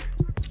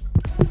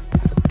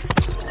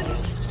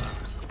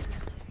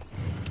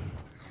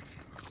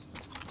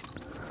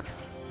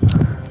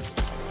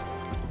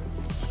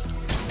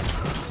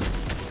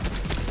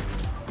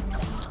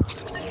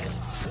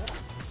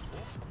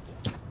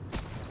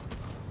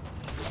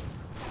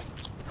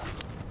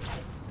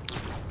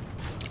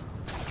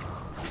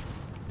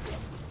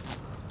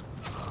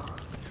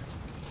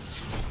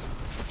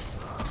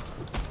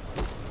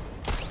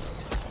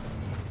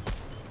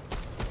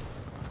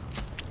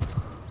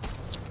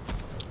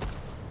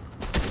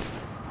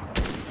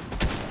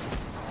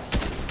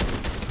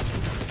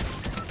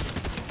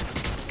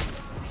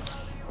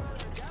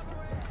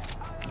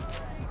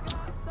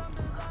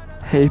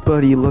 Hey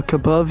buddy, look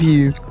above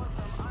you.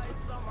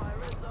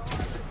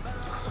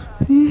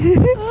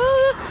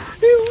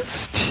 It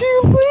was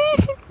too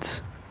late.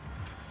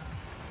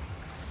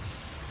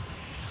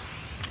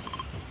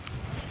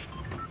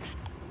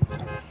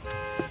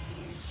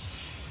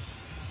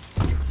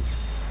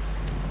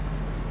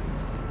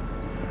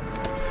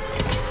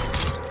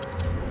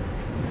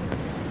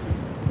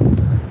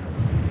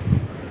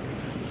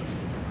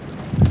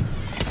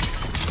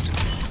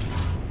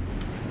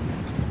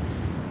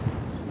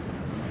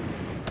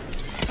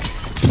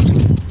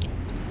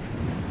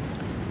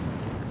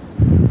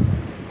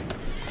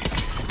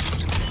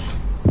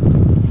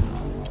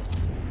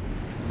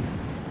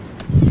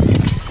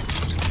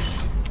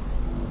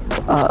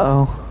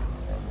 Uh-oh.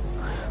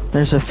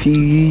 There's a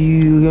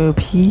few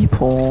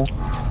people.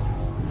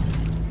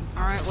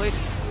 Alright, wait.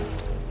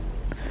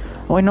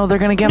 Oh, I know they're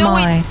gonna get No,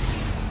 wait. mine.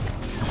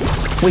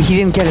 Wait, he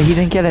didn't get it. He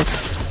didn't get it.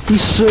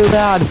 He's so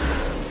bad.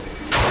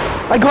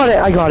 I got it.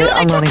 I got No, it. they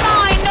I'm took running.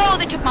 mine! No,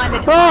 they took mine, they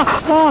took mine.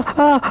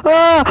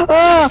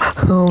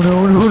 Oh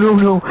no, no, no,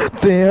 no.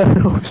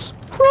 Thanos.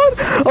 Run.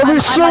 Oh,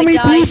 there's I so might many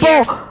die people.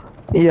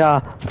 here.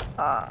 Yeah.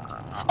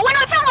 Oh wait,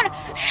 no, I found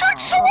one! Shit,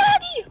 so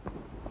laggy!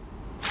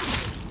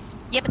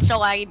 Yep, it's so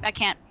laggy, I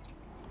can't.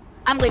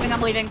 I'm leaving,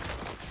 I'm leaving.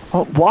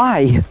 Oh,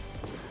 why?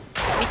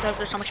 Because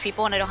there's so much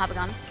people and I don't have a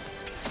gun.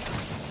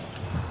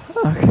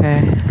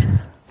 Okay.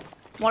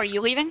 What, are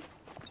you leaving?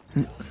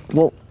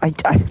 Well, I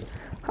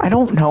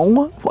don't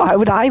know. Why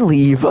would I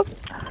leave?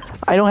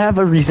 I don't have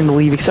a reason to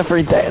leave except for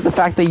the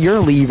fact that you're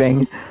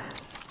leaving.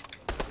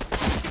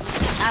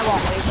 I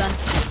won't leave then.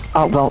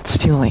 Oh, well, it's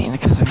too late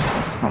because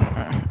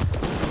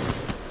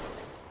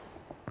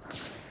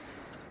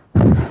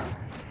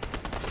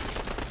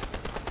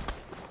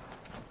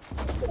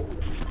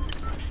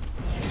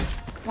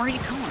Where are you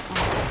going?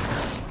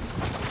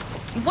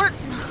 Where?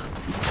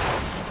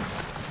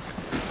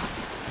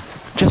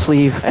 just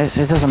leave.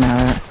 It doesn't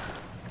matter.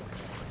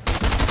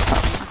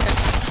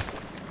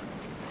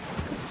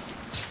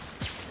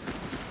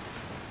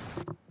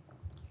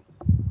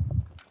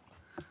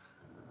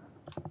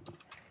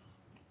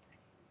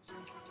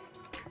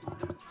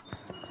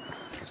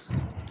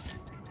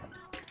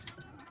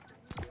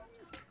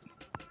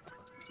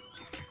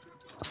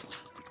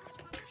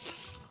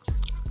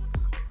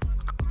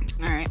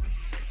 Alright.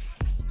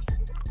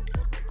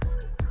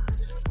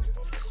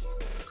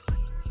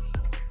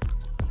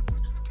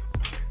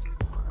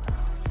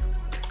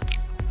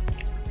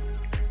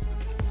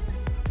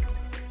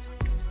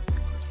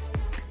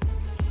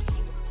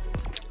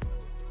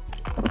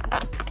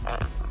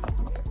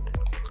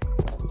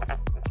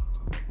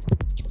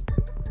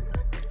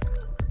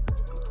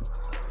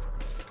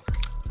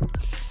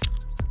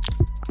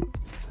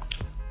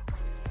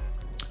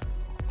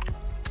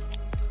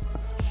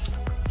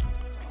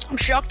 I'm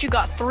shocked you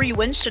got 3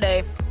 wins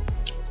today.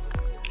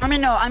 I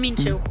mean, no, I mean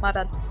 2. My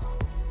bad.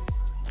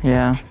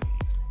 Yeah.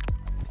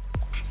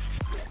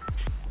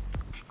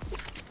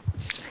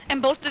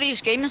 And both of these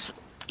games,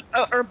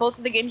 or both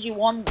of the games you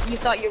won, you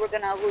thought you were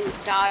gonna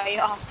die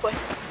off quick.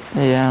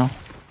 Yeah.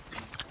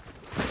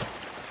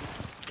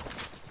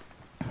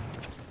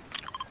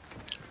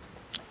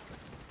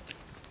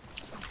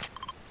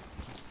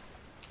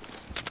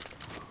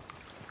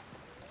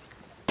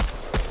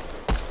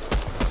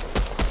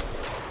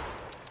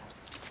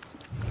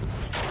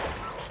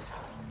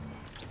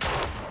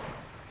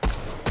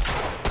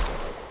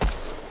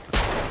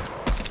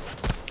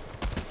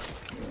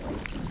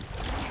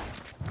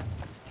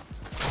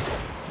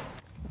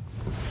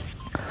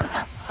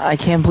 I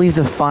can't believe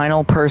the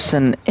final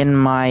person in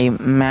my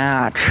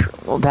match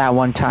that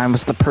one time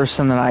was the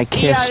person that I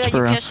kissed. Yeah, that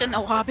for you kissed in the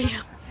lobby.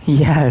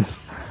 Yes.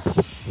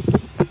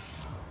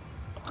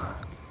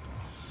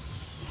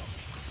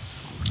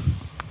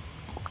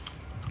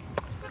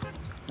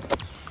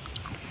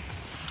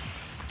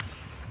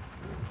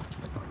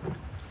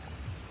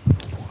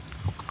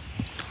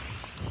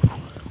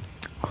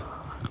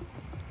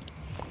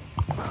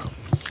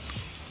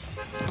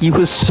 He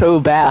was so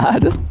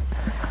bad.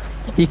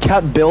 He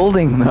kept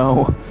building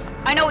though.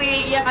 I know.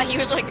 He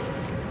was like,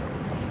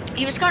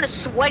 he was kind of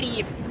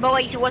sweaty, but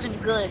like he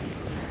wasn't good.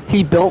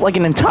 He built like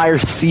an entire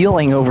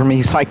ceiling over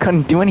me, so I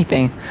couldn't do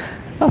anything.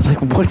 I was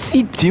like, what's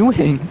he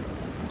doing?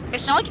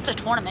 It's not like it's a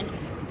tournament.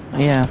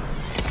 Yeah.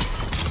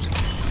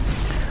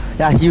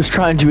 Yeah, he was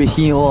trying to do a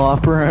heal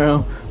off,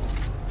 bro.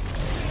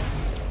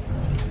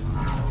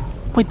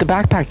 Wait, the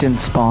backpack didn't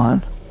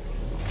spawn.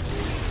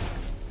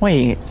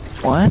 Wait,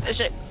 what? Is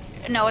it?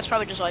 No, it's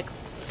probably just like,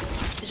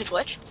 is it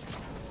glitch?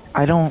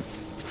 I don't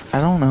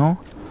know.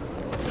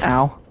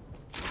 Ow.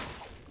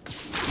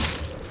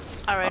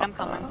 Alright, I'm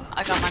coming.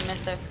 I got my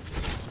mythic.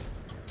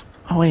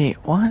 Oh wait,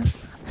 what?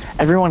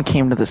 Everyone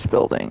came to this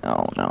building.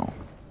 Oh no.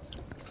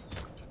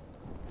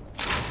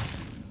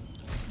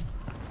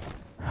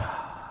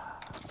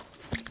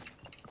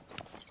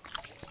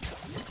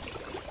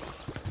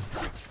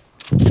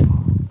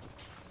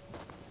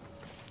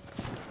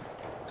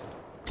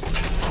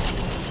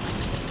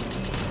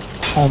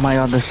 Oh my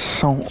god, there's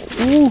so...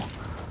 Ooh.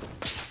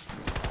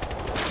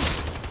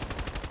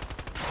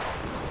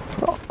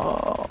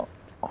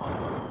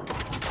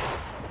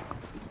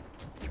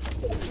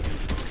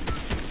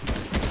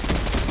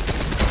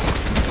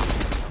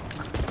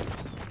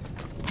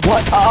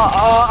 What?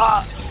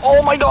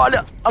 Oh my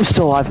god! I'm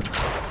still alive.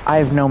 I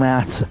have no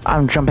mats.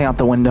 I'm jumping out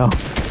the window.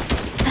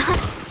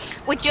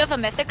 Wait, do you have a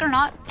mythic or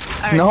not?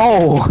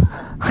 No!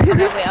 Okay,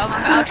 wait,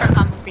 I'll try to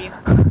come for you.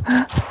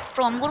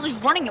 Bro, I'm literally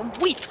running it.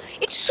 Wait,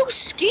 it's so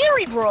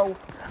scary, bro.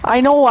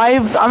 I know,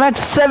 I'm at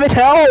 7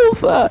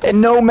 health and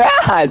no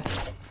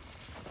mats.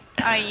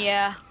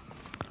 Yeah.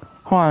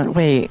 Hold on,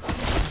 wait.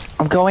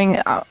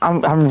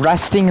 I'm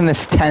resting in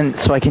this tent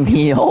so I can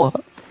heal.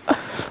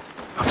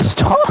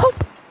 Stop.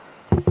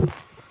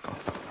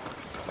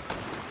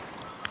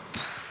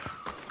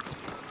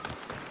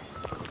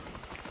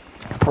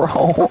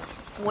 Bro.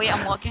 Wait,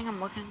 I'm looking.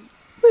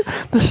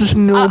 This is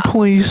no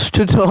place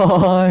to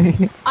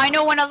die. I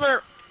know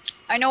another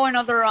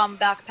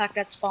backpack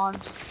that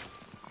spawns.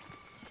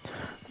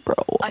 Bro,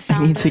 I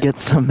I need to get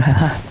some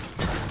mats.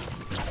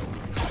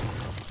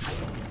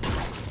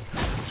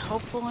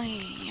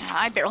 Hopefully,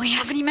 I barely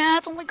have any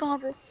mats. Oh my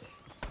god. Alright,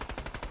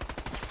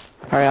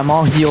 I'm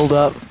all healed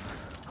up.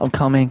 I'm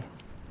coming.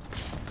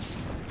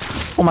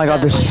 Oh my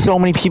god, there's so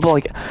many people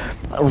like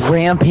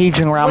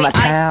rampaging around the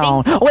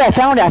town. Oh wait, I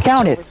found it. I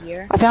found it.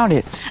 Yeah, I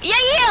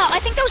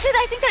think that was it.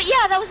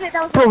 That was it.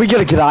 Bro, we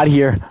gotta get out of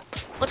here.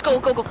 Let's go.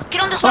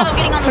 Get on this web. I'm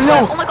getting on this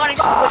web. Oh my god, I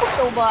just glitched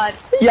so bad.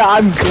 Yeah,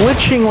 I'm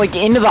glitching like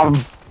into the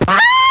house.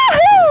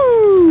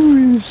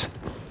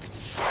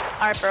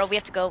 Alright, bro, we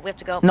have to go.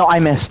 No, I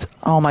missed.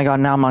 Oh my god,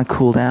 now I'm on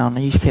cooldown.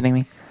 Are you kidding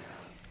me?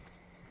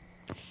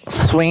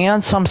 Swinging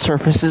on some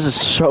surfaces is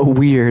so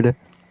weird.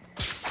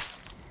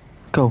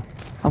 Go.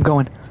 I'm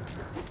going.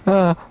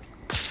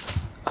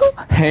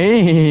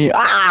 Hey!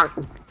 Ah!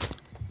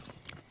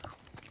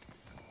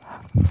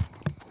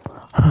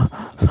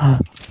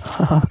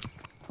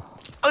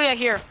 Oh yeah,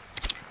 here.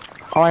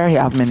 Oh, I already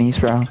have minis,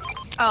 bro.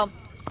 Oh,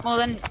 well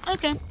then,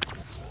 okay.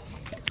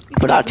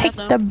 But I'll take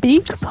the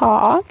big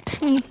pot.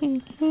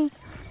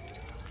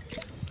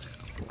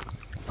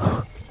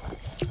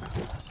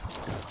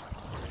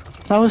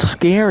 That was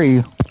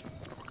scary.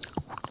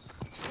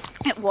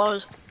 It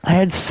was. I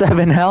had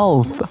 7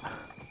 health.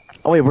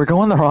 Oh wait, we're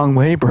going the wrong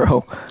way,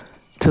 bro.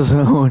 To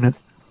zone.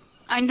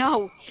 I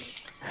know.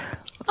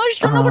 I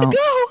just don't know where to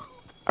go.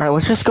 Alright,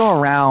 let's just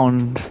go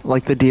around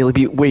like the daily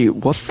beat. Wait,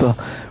 what the?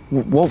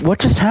 What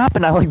just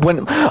happened? I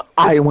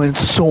went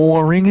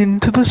soaring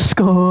into the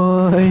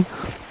sky.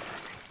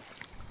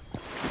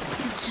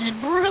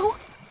 Did, bro?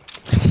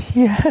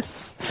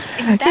 Yes.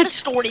 Is that a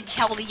story to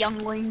tell the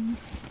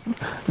younglings?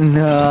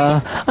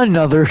 Nah,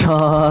 another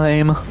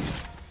time.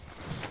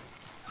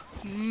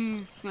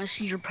 I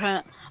see your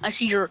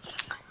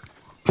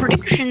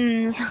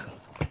predictions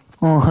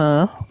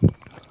Uh-huh.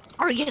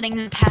 are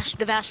getting past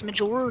the vast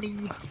majority.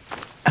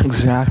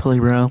 Exactly,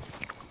 bro.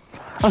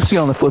 I'll see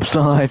you on the flip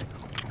side.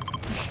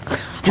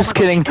 Just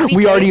kidding. Every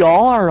We day- already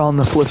all are on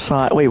the flip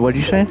side. Wait, what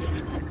did you say?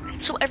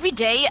 So every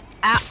day,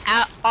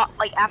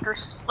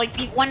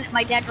 when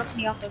my dad drops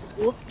me off at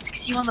school, he's like,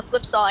 see you on the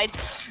flip side.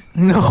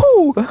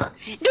 No. No,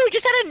 he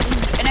just had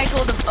and I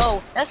told him,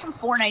 oh, that's from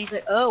Fortnite. He's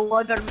like, oh, well,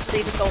 I better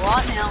say this a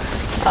lot now.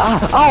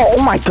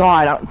 Oh my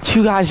god.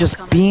 2 guys just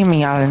beamed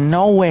me out of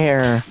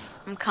nowhere.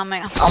 I'm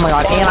coming. Oh my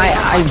god, and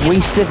I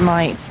wasted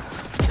my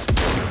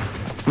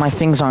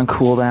things on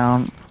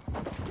cooldown.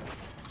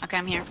 Okay,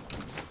 I'm here.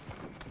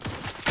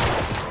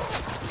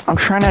 I'm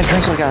trying to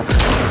drink like a...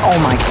 Oh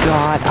my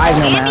god, I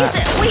have no map.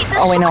 Wait,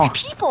 there's so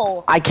much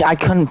people. I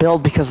couldn't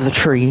build because of the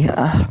tree.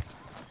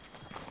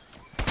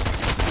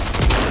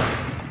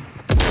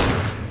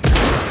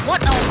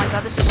 What? Oh my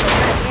god, this is so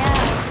bad. Yeah.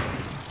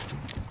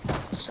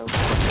 So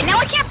bad. And now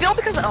I can't build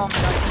because of... Oh my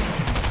god.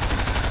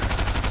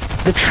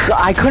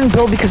 I couldn't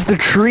build because of the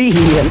tree.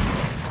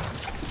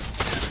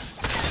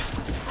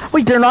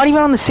 Wait, they're not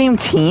even on the same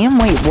team?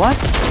 Wait, what?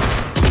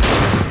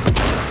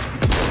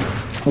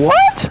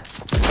 What?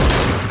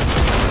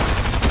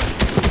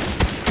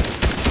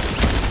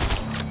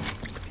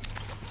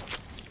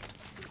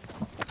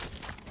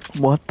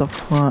 What the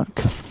fuck?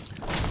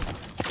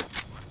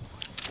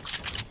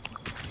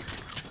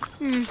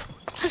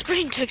 Has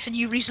Braden texted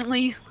you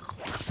recently?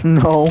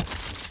 No.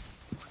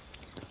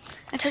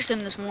 I texted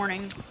him this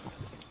morning.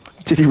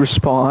 Did he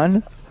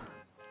respond?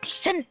 He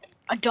sent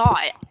a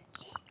dot.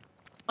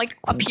 Like,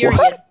 a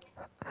period.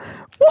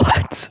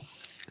 What?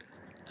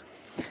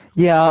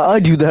 Yeah, I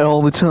do that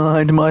all the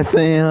time to my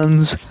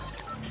fans.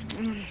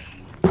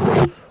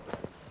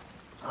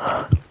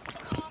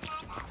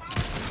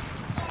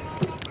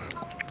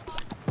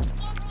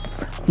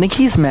 I think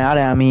he's mad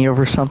at me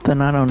over something,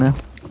 I don't know.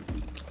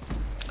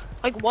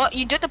 Like, what?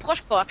 You did the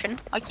plush collection.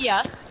 Like,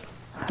 yeah.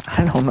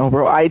 I don't know,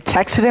 bro. I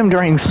texted him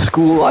during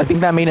school. I think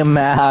that made him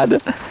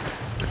mad.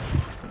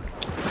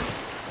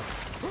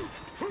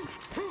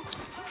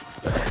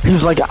 He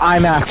was like,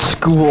 I'm at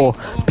school,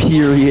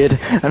 period.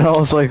 And I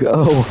was like,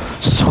 oh,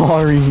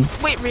 sorry.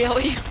 Wait,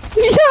 really?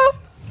 Yeah.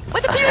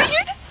 With the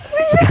period?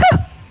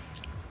 Yeah.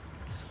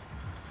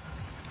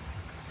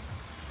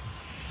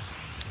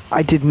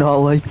 I did not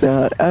like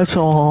that at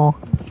all.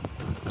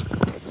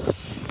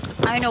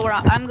 I know where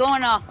I'm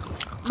going to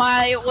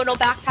my little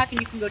backpack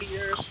and you can go to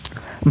yours.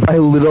 My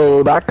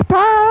little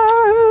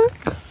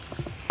backpack.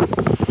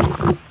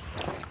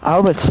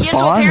 Oh, but Yeah, so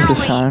spawns this time.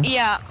 apparently,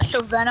 yeah,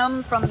 so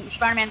Venom from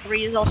Spider-Man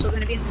 3 is also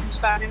going to be in the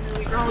Spider-Man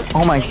movie.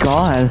 Oh my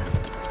god.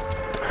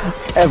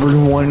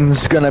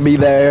 Everyone's gonna be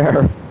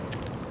there.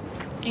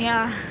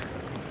 Yeah.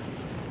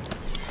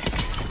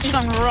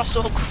 Even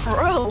Russell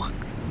Crowe.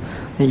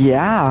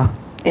 Yeah.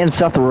 And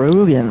Seth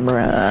Rogen, bro.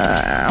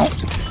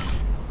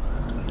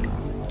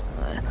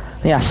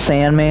 Yeah,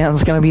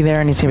 Sandman's gonna be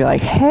there and he's gonna be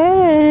like,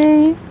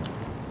 hey.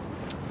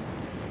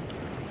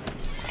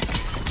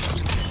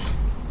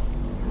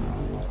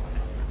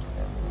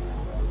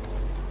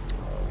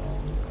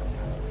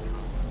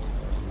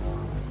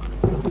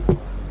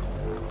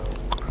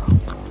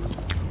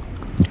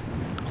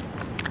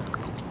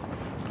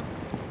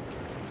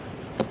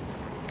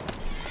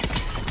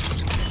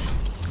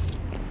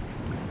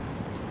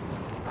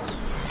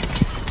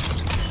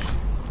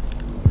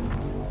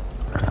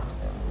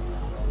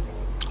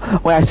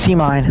 Wait, I see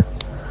mine.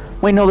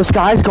 Wait, no, this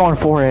guy's going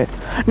for it.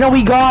 No,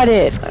 we got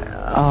it! There's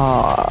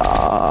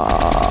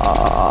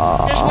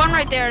one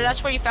right there.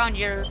 That's where you found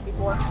yours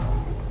before.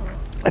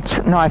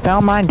 No, I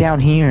found mine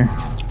down here.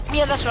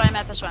 Yeah, that's what I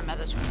meant. That's what I meant.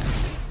 That's what I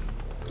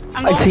meant.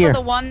 I'm It's going here. for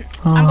the one.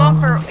 I'm going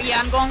for. Yeah,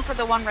 I'm going for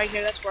the one right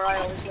here. That's where I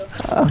always go.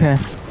 Okay.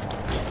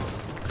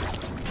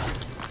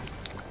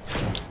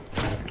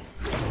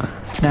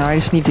 Now I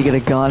just need to get a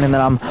gun and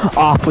then I'm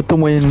off with the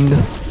wind.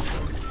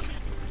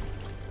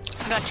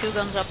 I got 2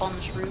 guns up on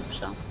this roof,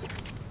 so.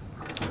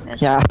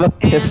 This Yeah, I have a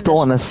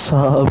pistol and a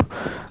sub.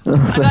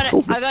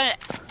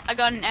 I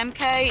got an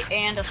MK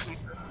and a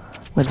sniper.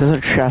 Wait, there's a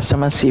chest.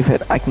 I'm gonna see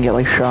if I can get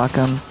like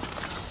shotgun.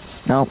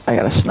 Nope, I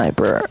got a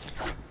sniper.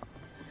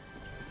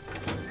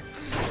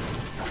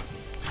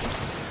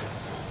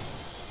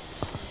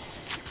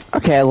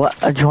 Okay,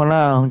 do you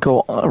wanna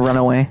go run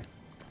away?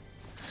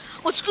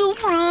 Let's go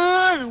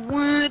run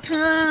away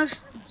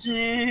past the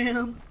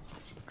dam.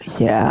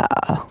 Yeah,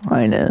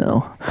 I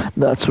know.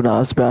 That's what I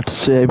was about to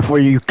say before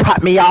you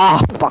cut me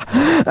off.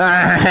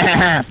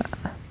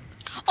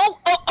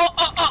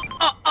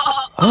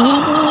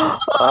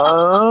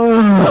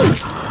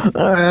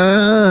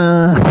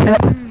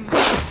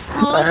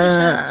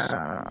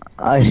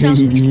 I hate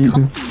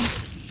you.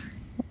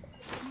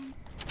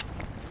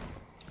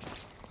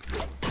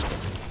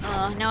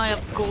 Now I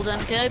have gold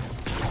MK.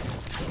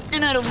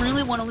 And I don't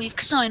really want to leave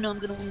because I know I'm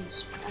gonna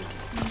lose.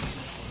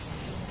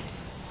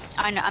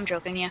 I know, I'm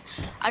joking, yeah.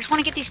 I just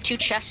want to get these 2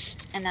 chests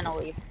and then I'll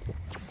leave.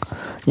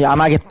 Yeah, I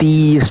might get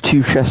these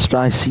 2 chests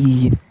I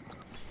see.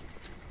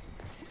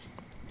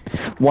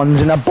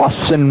 One's in a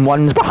bus and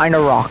one's behind a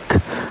rock.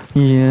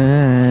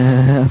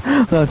 Yeah,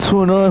 that's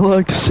what I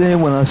like to say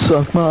when I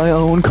suck my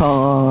own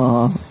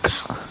cock.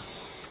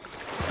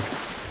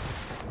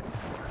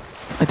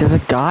 Like, there's a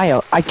guy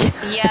out. I can't.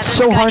 Yeah, it's there's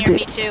so a guy hard near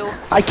to. me too.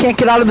 I can't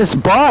get out of this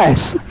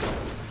bus.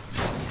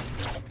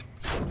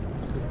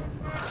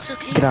 It's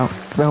okay. Get out.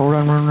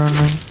 Run.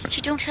 But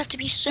you don't have to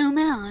be so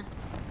mad.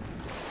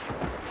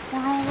 We're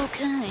all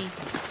okay.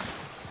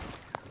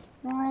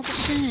 We're all the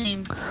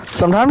same.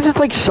 Sometimes it's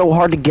like so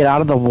hard to get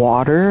out of the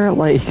water,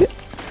 like yeah,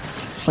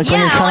 when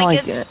you're trying like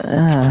to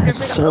there's it's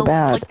like so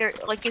bad.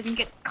 Like you can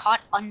get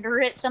caught under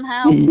it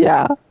somehow.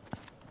 Yeah.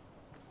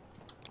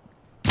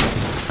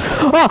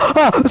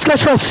 This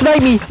guy's trying to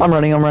snipe me! I'm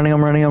running. I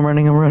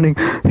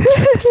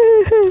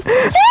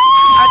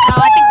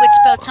think it's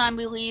about time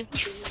we leave.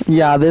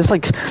 Yeah, there's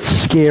like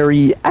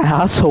scary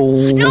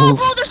assholes. No,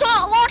 bro, there's a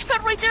launch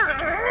pad right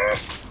there.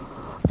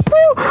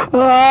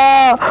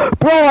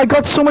 Bro, I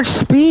got so much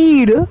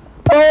speed.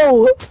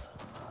 Bro.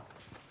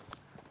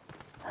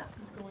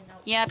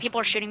 Yeah, people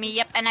are shooting me.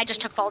 Yep, and I just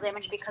took fall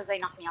damage because they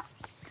knocked me off.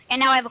 And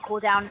now I have a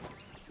cooldown.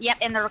 Yep,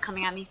 and they're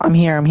coming at me. I'm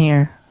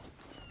here.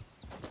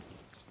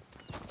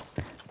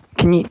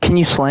 Can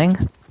you sling?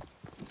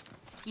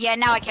 Yeah,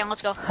 now I can.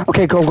 Let's go.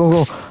 Okay,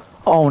 go.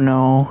 Oh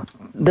no.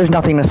 There's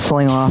nothing to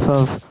sling off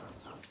of.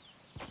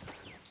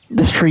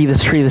 This tree.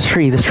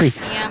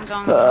 Yeah, I'm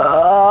going.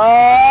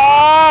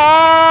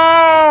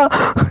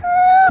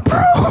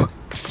 Bro.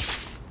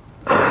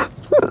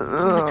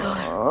 Oh my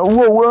god.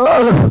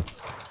 Whoa.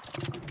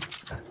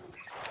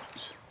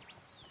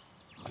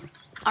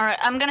 All right,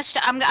 I'm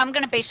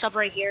gonna base up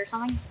right here or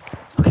something.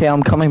 Okay,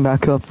 I'm coming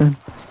back up then.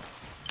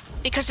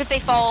 Because if they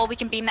fall, we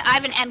can beat them. I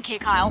have an MK,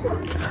 Kyle.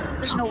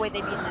 There's no way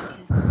they beat an MK.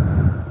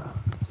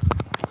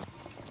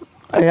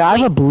 Yeah, I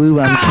have a blue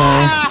MK.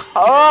 Ah!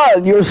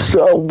 Oh, you're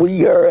so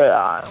weird.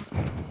 I'm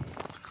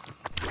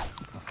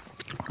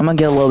gonna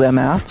get a little bit of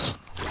mats.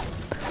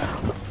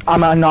 I'm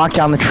gonna knock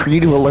down the tree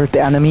to alert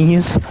the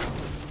enemies.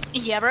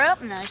 Yeah, bro.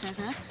 Nice.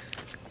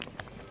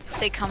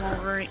 They come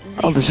over.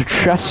 Oh, there's a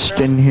chest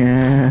in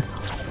here.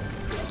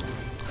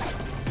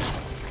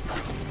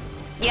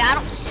 Yeah, I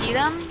don't see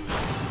them.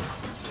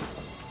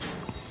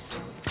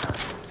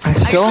 I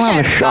still wish I have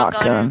had a a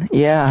shotgun.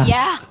 Yeah.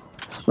 Yeah.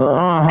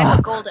 I have a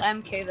Ugh. gold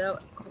MK though.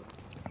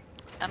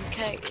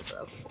 MK is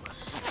a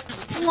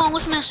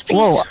flawless masterpiece.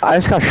 Whoa, I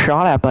just got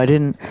shot at, but I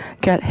didn't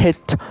get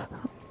hit.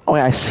 Oh,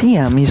 wait, I see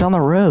him. He's on the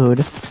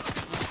road.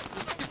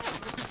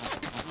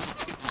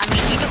 I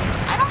mean,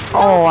 I don't know.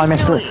 Oh, I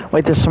missed really. it.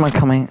 Wait, there's someone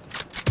coming.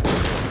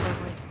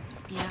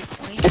 Yeah,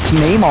 wait. It's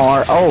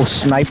Neymar. Oh,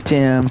 sniped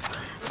him.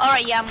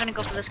 Alright, yeah, I'm gonna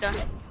go for this guy.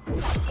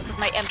 With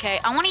my MK.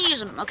 I wanna use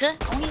him, okay?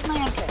 I wanna use my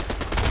MK.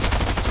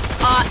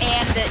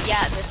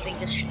 Yeah, this thing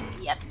just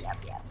yep.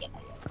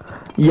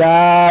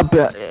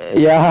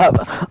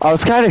 Oh,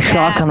 this guy had a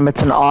shotgun, but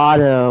it's an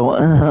auto.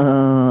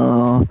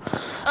 Oh,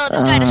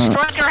 this guy had a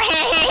striker.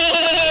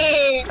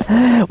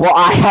 Well,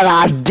 I had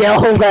a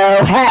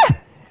dildo.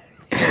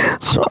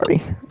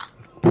 Sorry.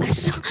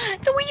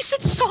 The way you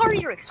said sorry,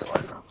 you're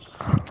sorry.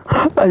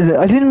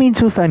 I didn't mean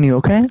to offend you,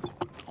 okay?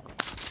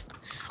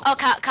 Oh,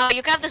 Kyle,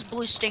 you got this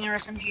blue stinger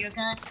SMG,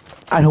 okay?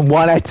 I don't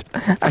want it.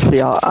 Actually,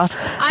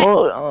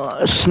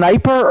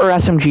 sniper or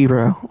SMG,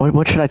 bro?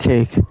 What should I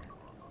take?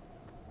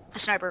 A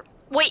sniper.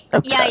 Wait,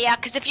 Okay. yeah,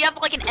 because if you have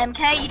like an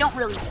MK, you don't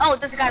really. Oh,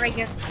 there's a guy right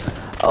here.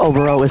 Oh,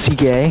 bro, is he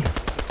gay?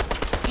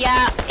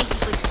 Yeah,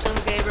 he's like so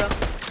gay, bro.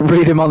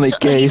 Rate him on the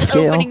gay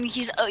scale.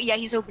 He's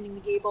opening the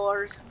gay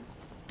bars.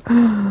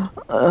 Oh.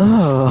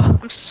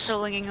 I'm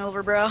so looking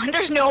over, bro.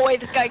 There's no way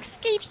this guy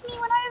escapes me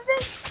when I have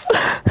this.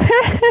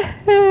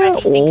 He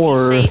thinks he's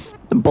Or safe.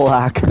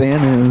 Black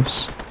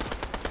Thanos.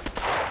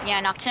 Yeah,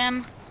 I knocked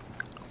him.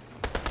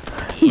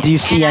 Do you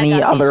see And I any got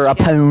these other two guys.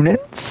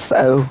 opponents?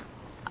 Oh.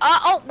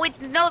 Oh, wait,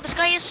 no, this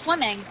guy is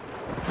swimming.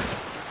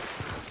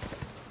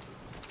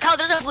 Kyle,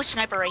 there's a blue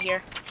sniper right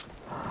here.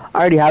 I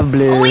already have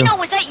blue. Oh, wait, no,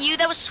 was that you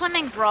that was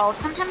swimming, bro?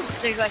 Sometimes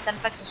their guys' sound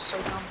effects are so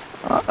dumb.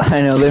 I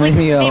know, they make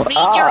me go, They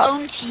read your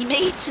own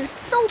teammates, and it's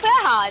so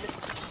bad.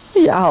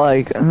 Yeah,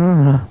 like,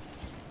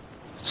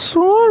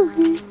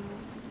 sorry.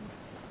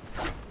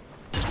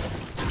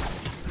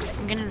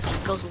 I'm getting this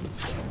goes.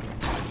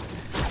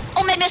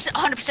 Oh, man, missed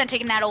 100%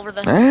 taking that over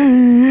the.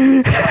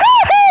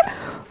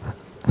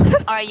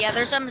 Alright, yeah,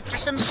 there's some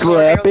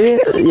Slap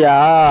it?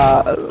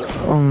 Yeah.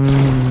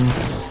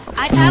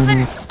 I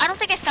don't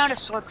think I found a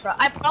sword truck.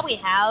 I probably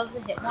have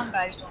hit one, but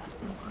I just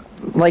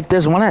don't. Like,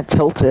 there's one at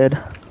Tilted.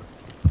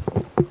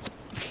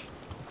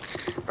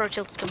 Bro,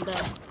 Tilt's coming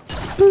back.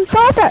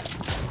 Stop it!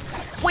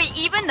 Wait,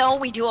 even though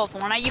we do have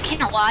Fortnite, you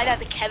can't lie that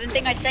the Kevin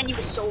thing I sent you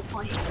was so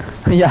funny.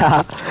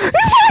 Yeah.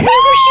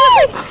 Remember, she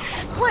was like,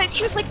 what?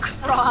 She was like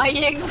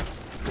crying.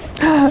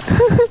 I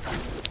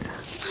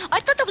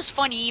thought that was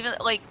funny, even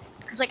like,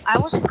 cause like I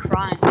wasn't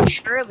crying. I'm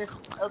sure it was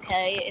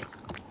okay. It's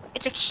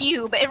a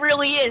cube. It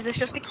really is. It's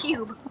just a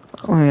cube.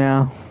 Oh,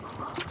 yeah.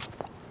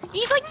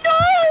 He's like,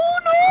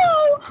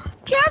 no,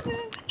 Kevin,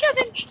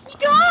 he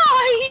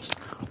died.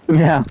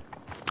 Yeah.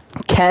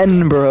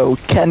 Ken, bro.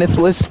 Kenneth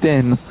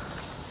Liston.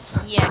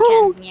 Yeah,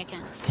 Bro,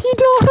 Ken. He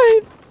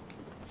died.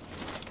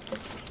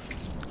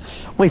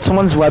 Wait,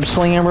 someone's web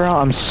slinging, bro?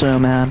 I'm so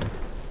mad.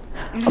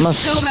 I'm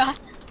so mad.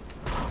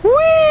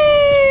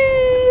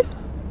 Whee!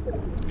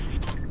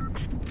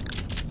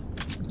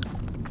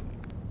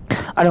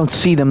 I don't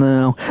see them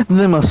though.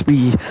 They must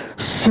be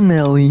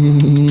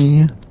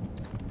smelly.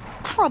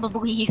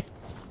 Probably.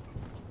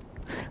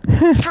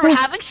 For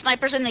having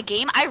snipers in the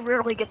game, I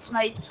rarely get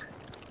sniped.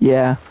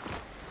 Yeah.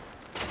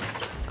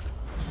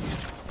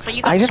 But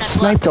you I get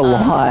sniped a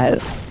lot.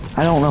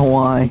 I don't know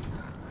why.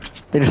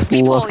 They just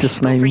people love to always go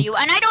snipe for me. you,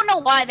 and I don't know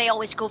why they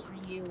always go for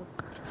you.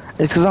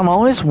 It's because I'm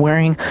always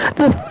wearing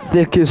the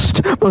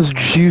thickest, most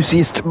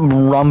juiciest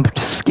rumped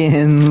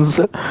skins.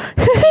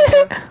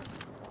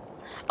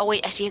 Oh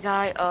wait, I see a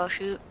guy. Oh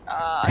shoot.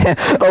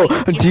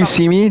 Oh, wait, do you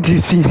see me? Do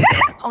you see me?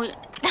 Oh.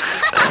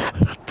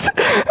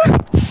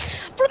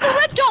 Bro, the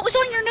red dot was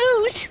on your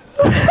nose.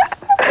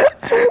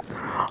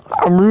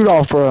 I'm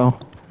Rudolph, bro.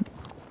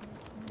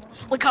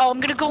 Wait, Kyle, I'm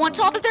gonna go on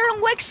top of there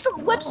and web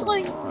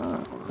sling.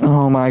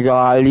 Oh my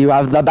god, you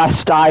have the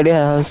best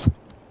ideas.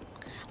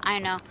 I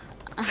know.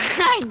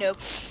 I know.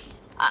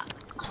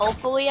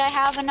 Hopefully I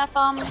have enough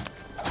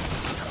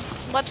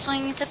web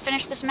swinging to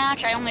finish this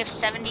match. I only have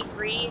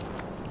 73.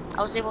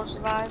 I was able to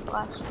survive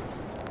last.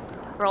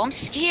 Bro, I'm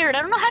scared.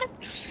 I don't know how to.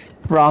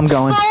 Bro, I'm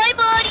going. Bye,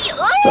 buddy.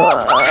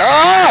 Oh!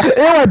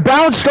 Ew, I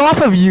bounced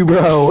off of you,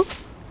 bro.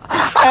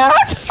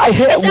 I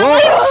hit. Is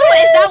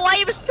that why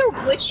it was so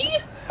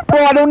glitchy?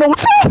 Bro, I don't know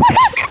what's happening.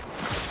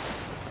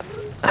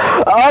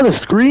 Oh, the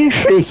screen's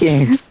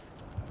shaking.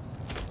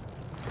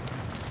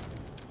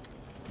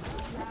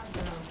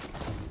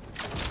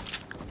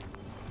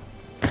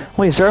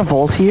 Wait, is there a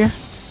vault here?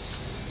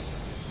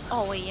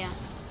 Oh wait, yeah.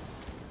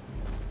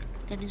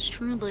 That is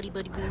true, buddy.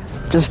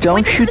 Just don't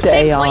wait, shoot this is the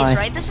same AI. place,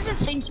 right? This is the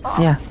same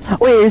spot. Yeah.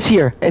 Wait, it's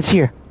here. It's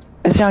here.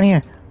 It's down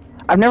here.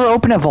 I've never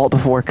opened a vault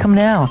before. Come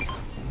now.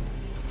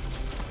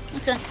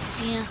 Okay.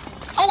 Yeah.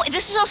 Oh,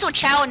 this is also a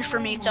challenge for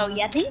me. So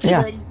yeah, thank you,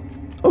 Yeah. buddy.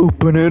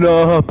 Open it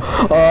up.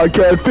 I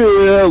can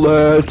feel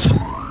it.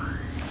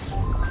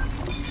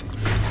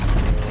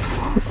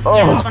 Oh.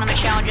 Yeah, that's one of my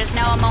challenges.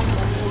 Now I'm on.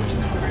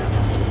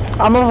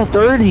 I'm level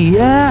 30,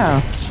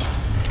 yeah.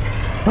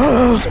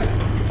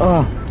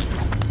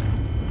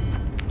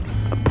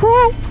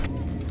 Bro.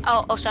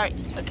 Oh, sorry.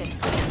 Okay.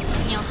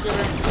 Yeah, let's go.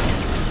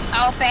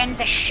 Open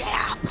the shit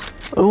up.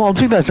 Oh, I'll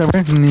take that,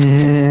 Trevor.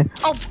 Nah.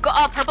 Oh,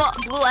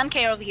 blue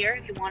MK over here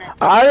if you want it.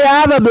 I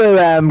have a blue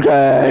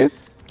MK.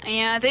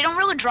 Yeah, they don't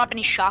really drop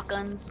any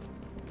shotguns.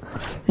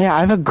 Yeah, I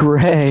have a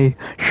gray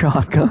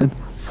shotgun.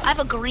 I have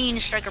a green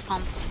striker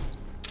pump.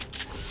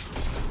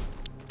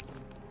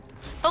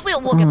 But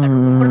we'll get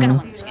better. We're gonna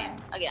win this game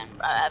again.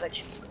 I bet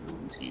you we're gonna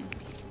win this game.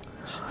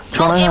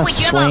 Oh, yeah,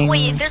 wait,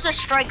 wait, there's a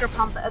striker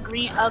pump, a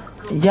green.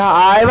 Yeah,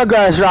 I have a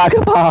gray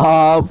striker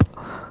pump.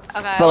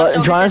 Okay, But let's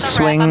do you want to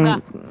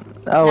swing?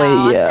 Oh wait,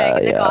 no, yeah, I'm taking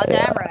the yeah,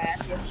 goddamn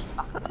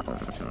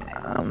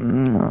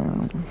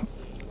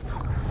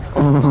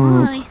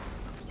yeah.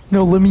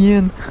 No, let me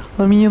in.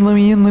 Let me in. Let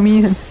me in. Let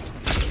me in.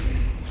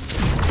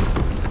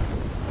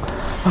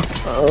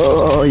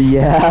 Oh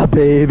yeah,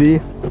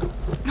 baby.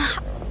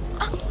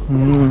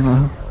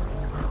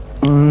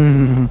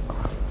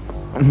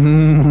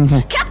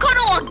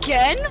 Capcom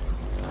again?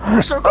 Oh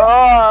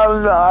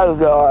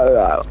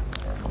no.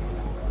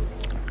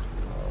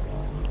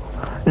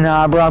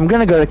 Nah, bro, I'm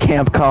gonna go to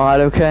Camp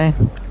COD, okay?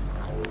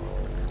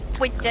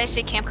 Wait, did I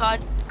say Camp COD?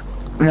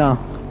 No.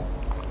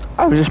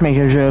 I was just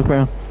making a joke,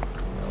 bro.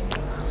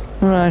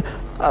 Alright.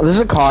 There's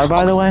a car,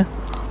 by the way.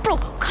 Bro,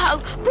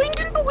 Brain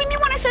didn't believe me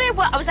when I said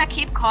I was at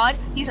Cape Cod.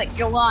 He's like,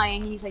 you're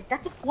lying. He's like,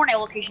 that's a Fortnite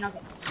location. I was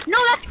like, no,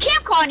 that's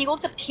Camp Cod. And he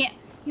looked up Camp.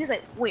 He was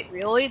like, wait,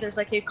 really? There's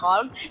like Cape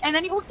Cod? And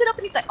then he looked it up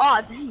and he's like,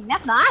 oh, dang,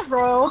 that's nice,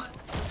 bro.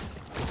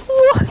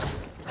 What?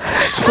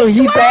 So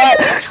he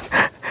thought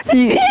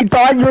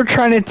you were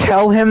trying to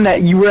tell him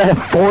that you were at a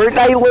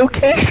Fortnite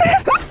location?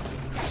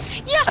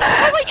 Yeah,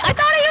 but like, I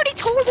thought I already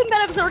told him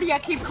that I was already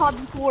at Cape Cod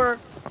before.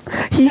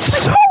 He's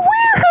so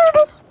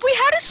weird. Wait,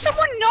 how does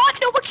someone not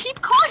know what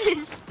Cape Cod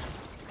is?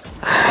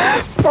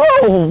 Bro,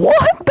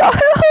 what the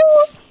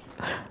hell?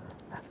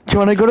 Do you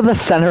want to go to the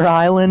center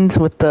island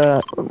with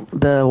the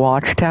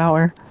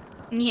watchtower?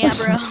 Yeah,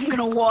 bro, I'm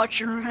gonna watch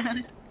your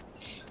ass.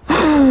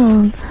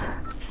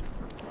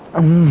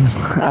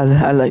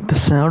 I like the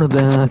sound of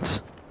that.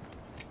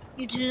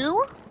 You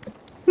do?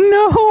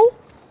 No,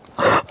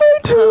 I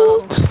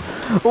don't.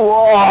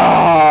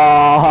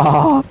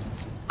 Whoa.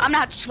 I'm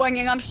not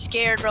swinging, I'm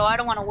scared, bro. I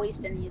don't want to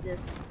waste any of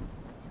this.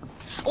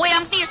 Wait,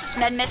 I'm gonna use this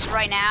med mist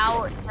right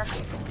now.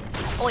 Just...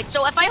 Oh, wait,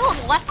 so if I hold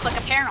left click,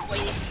 apparently,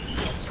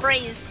 it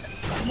sprays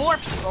more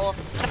people.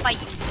 But if I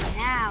use it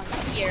now,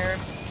 here,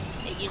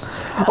 it uses...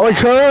 Oh,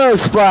 chug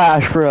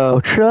splash, bro.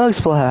 Chug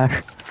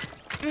splash.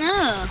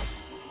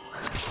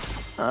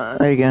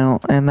 There you go.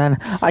 And then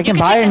I can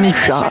buy a new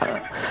shot.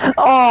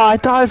 Oh, I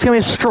thought it was gonna be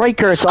a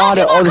striker. It's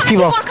auto. Oh, there's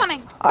people.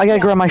 I gotta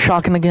grab my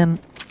shotgun again.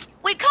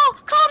 Wait, calm,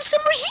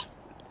 somebody.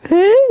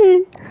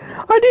 Hey,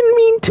 I didn't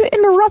mean to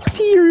interrupt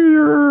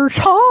your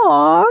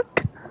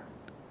talk.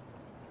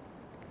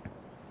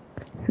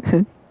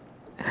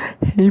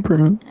 Hey,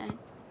 bro.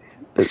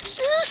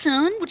 So,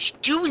 son, what you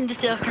doing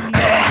this afternoon?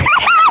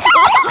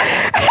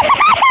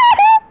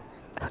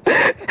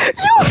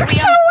 You look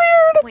so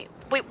weird.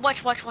 Wait,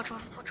 watch.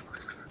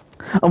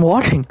 I'm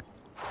watching.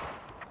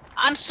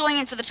 I'm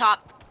swinging to the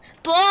top.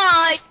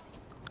 Bye.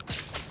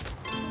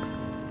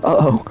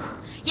 Uh-oh.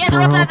 Yeah,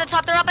 they're up at the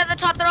top. They're up at the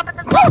top.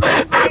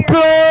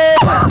 Bro,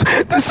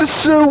 this is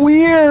so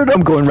weird.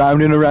 I'm going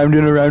round and around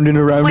and around and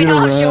around Wait, and no,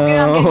 around. I'm joking.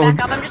 I'm getting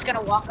back up. I'm just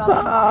gonna walk up.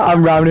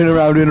 I'm round and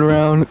around and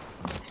around.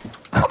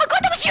 Oh my god,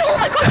 that was you! Oh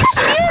my god, you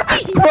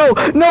scared me! Bro,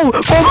 no!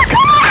 Oh my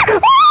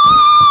god!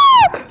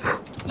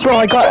 Bro,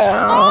 I got.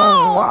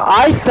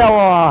 I fell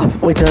off.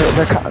 Wait,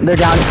 they're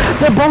down.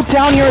 They're both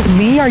down here with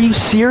me. Are you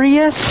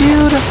serious,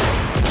 dude?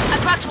 I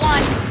cracked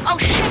one. Oh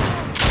shit!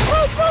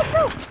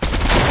 Bro.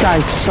 This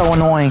guy's so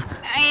annoying.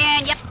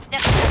 And yep. There,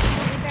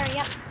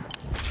 yep.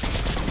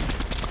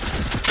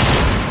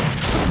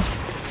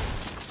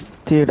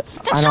 Dude,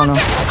 I don't know.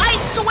 I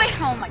swear.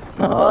 Oh my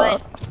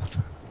god.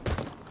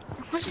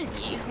 It wasn't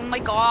you. Oh my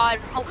god.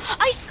 Oh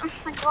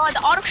my god.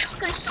 The auto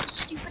shotgun is so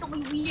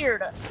stupidly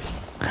weird.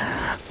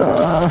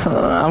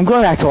 I'm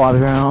going back to lobby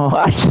now.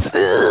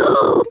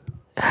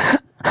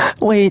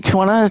 Wait, do you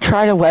wanna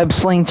try to web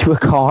sling to a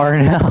car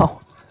now?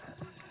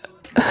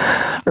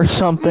 or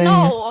something?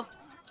 No.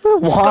 Sky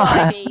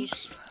Why?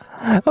 base.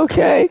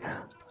 Okay.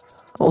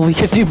 Well, we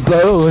could do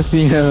both,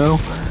 you know.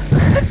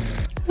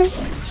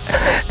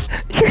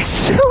 You're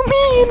so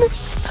mean.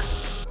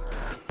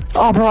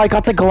 Oh, bro, I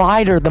got the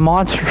glider, the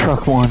monster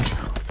truck one.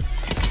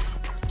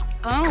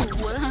 Oh,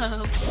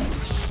 wow.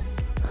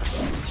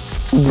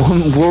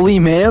 Woolly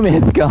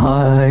mammoth,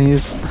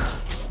 guys.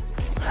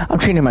 I'm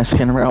changing my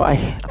skin, bro.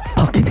 I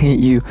fucking hate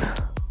you.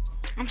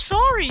 I'm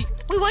sorry.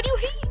 Wait, why do you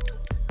hate?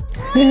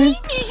 Why do you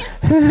hate me?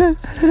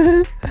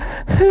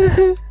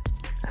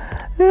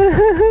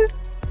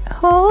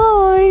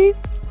 Hi.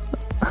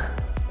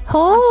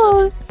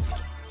 Hi.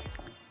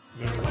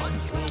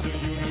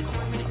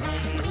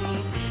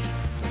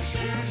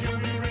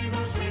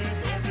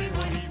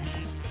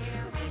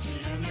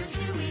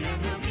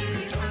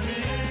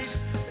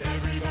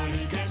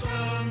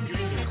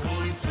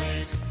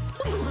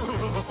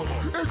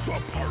 It's a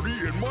party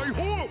in my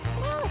hoof!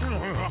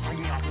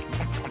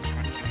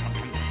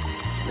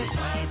 With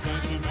 5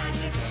 kinds of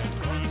magic and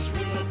crunch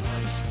with a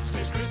punch.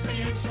 Stays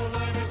crispy and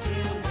saliva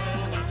till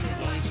well after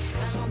lunch.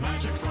 Also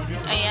magic from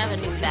your I have a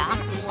new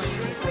baffle.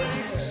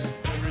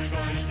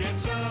 everybody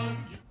gets some.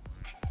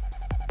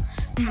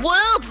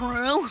 Well,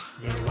 bro.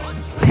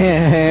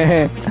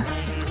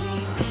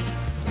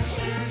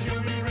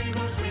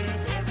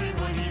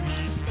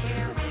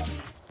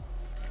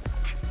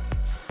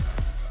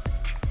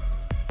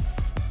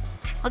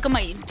 Look at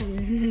my.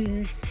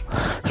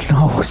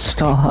 No,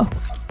 stop.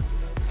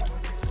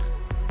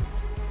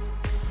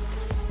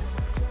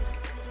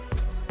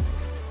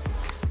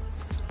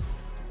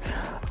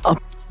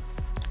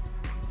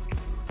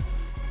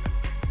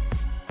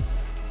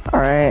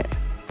 Alright.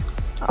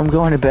 I'm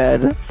going to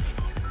bed.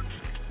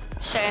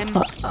 Same.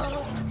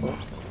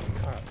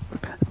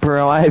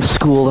 Bro, I have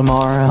school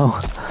tomorrow.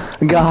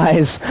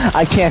 Guys,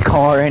 I can't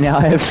call right now.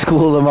 I have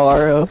school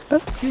tomorrow.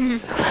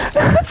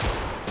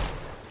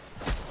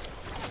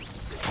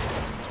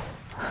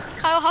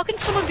 Kyle, how can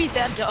someone be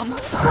that dumb?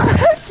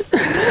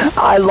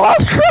 I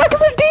lost track of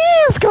the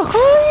days,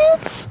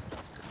 guys!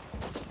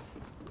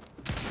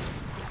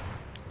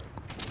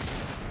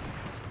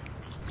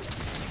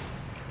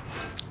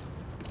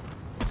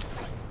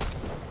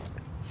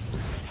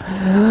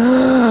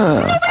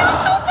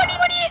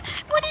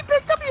 When he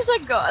picked up, he was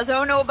like, "Guys, I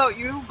don't know about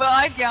you, but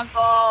I can't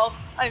call.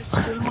 I have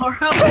school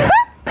tomorrow."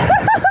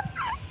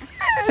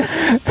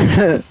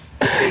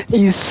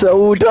 He's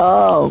so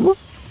dumb.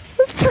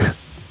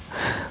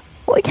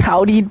 Like,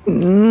 how do you...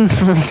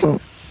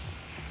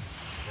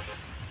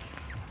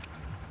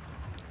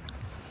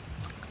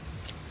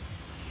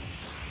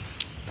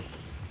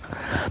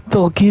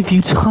 They'll give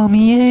you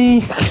tummy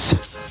aches.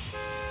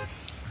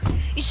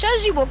 He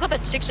says he woke up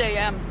at 6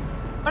 a.m.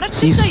 But at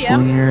He's 6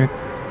 a.m. weird.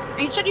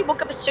 He said he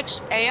woke up at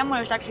 6 a.m. when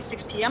it was actually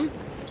 6 p.m.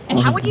 And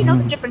how would you know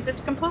the difference? It's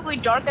completely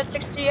dark at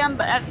 6 p.m.,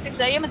 but at 6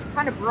 a.m. it's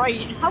kind of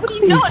bright. How would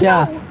you not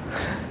Yeah. know?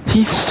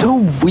 He's so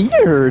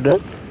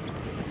weird.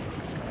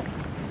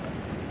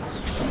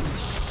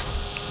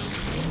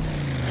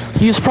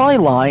 He was probably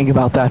lying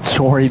about that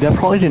story. That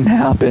probably didn't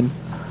happen.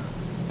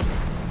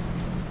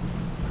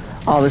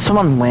 Oh, there's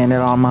someone landed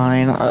on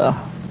mine.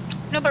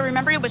 No, but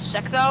remember he was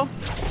sick though?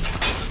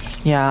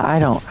 Yeah, I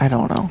don't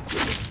know.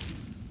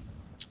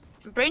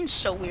 My brain's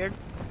so weird.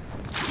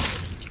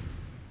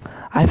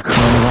 I have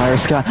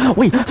coronavirus, guy.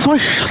 Wait,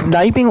 someone's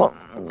sniping.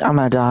 I'm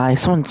gonna die.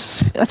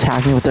 Someone's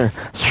attacking me with their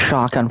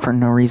shotgun for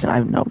no reason. I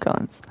have no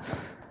guns.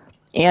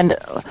 And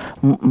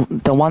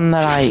the one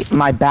that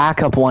my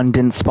backup one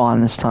didn't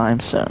spawn this time,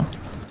 so.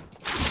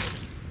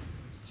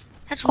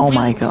 That's Oh really,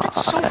 my god.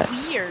 That's so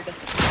weird.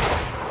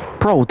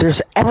 Bro,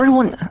 there's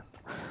everyone.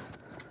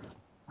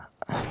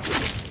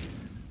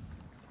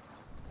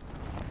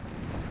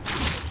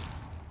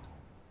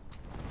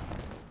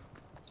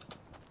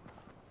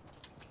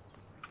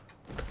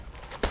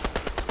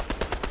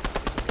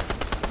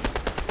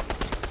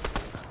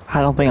 I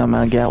don't think I'm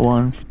gonna get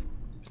one.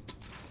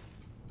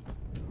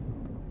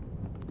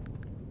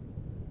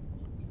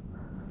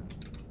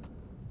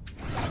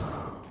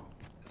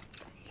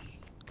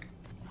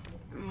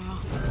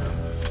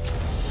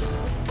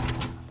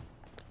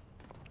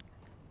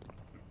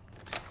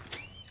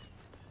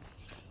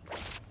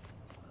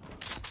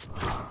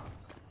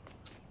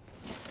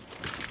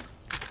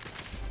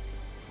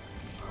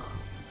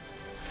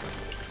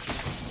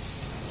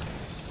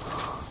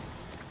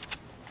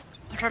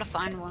 I'll try to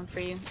find one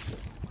for you.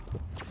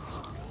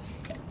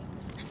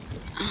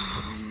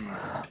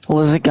 Well,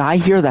 there's a guy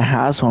here that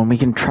has one. We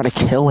can try to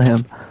kill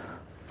him.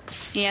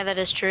 Yeah, that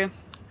is true.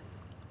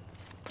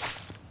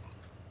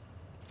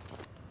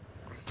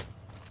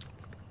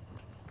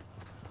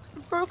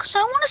 Bro, cause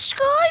I want a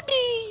sky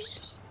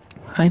base.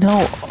 I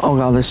know. Oh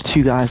god, there's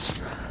 2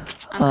 guys.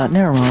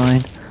 Never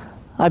mind.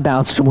 I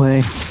bounced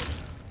away.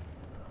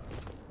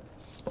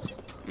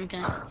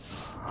 Okay.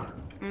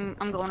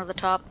 I'm going to the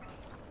top.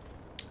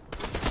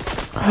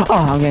 Oh,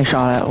 I'm getting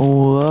shot at.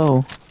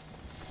 Whoa.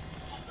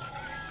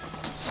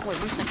 Wait,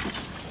 1 second.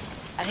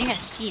 I think I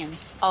see him.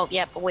 Oh,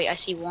 yeah, but wait, I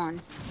see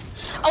one.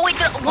 Oh, wait,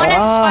 the one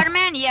has a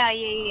Spider-Man?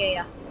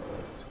 Yeah.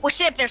 Well,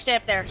 stay up there, stay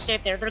up there, stay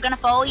up there. They're gonna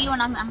follow you,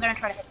 and I'm gonna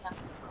try to hit them.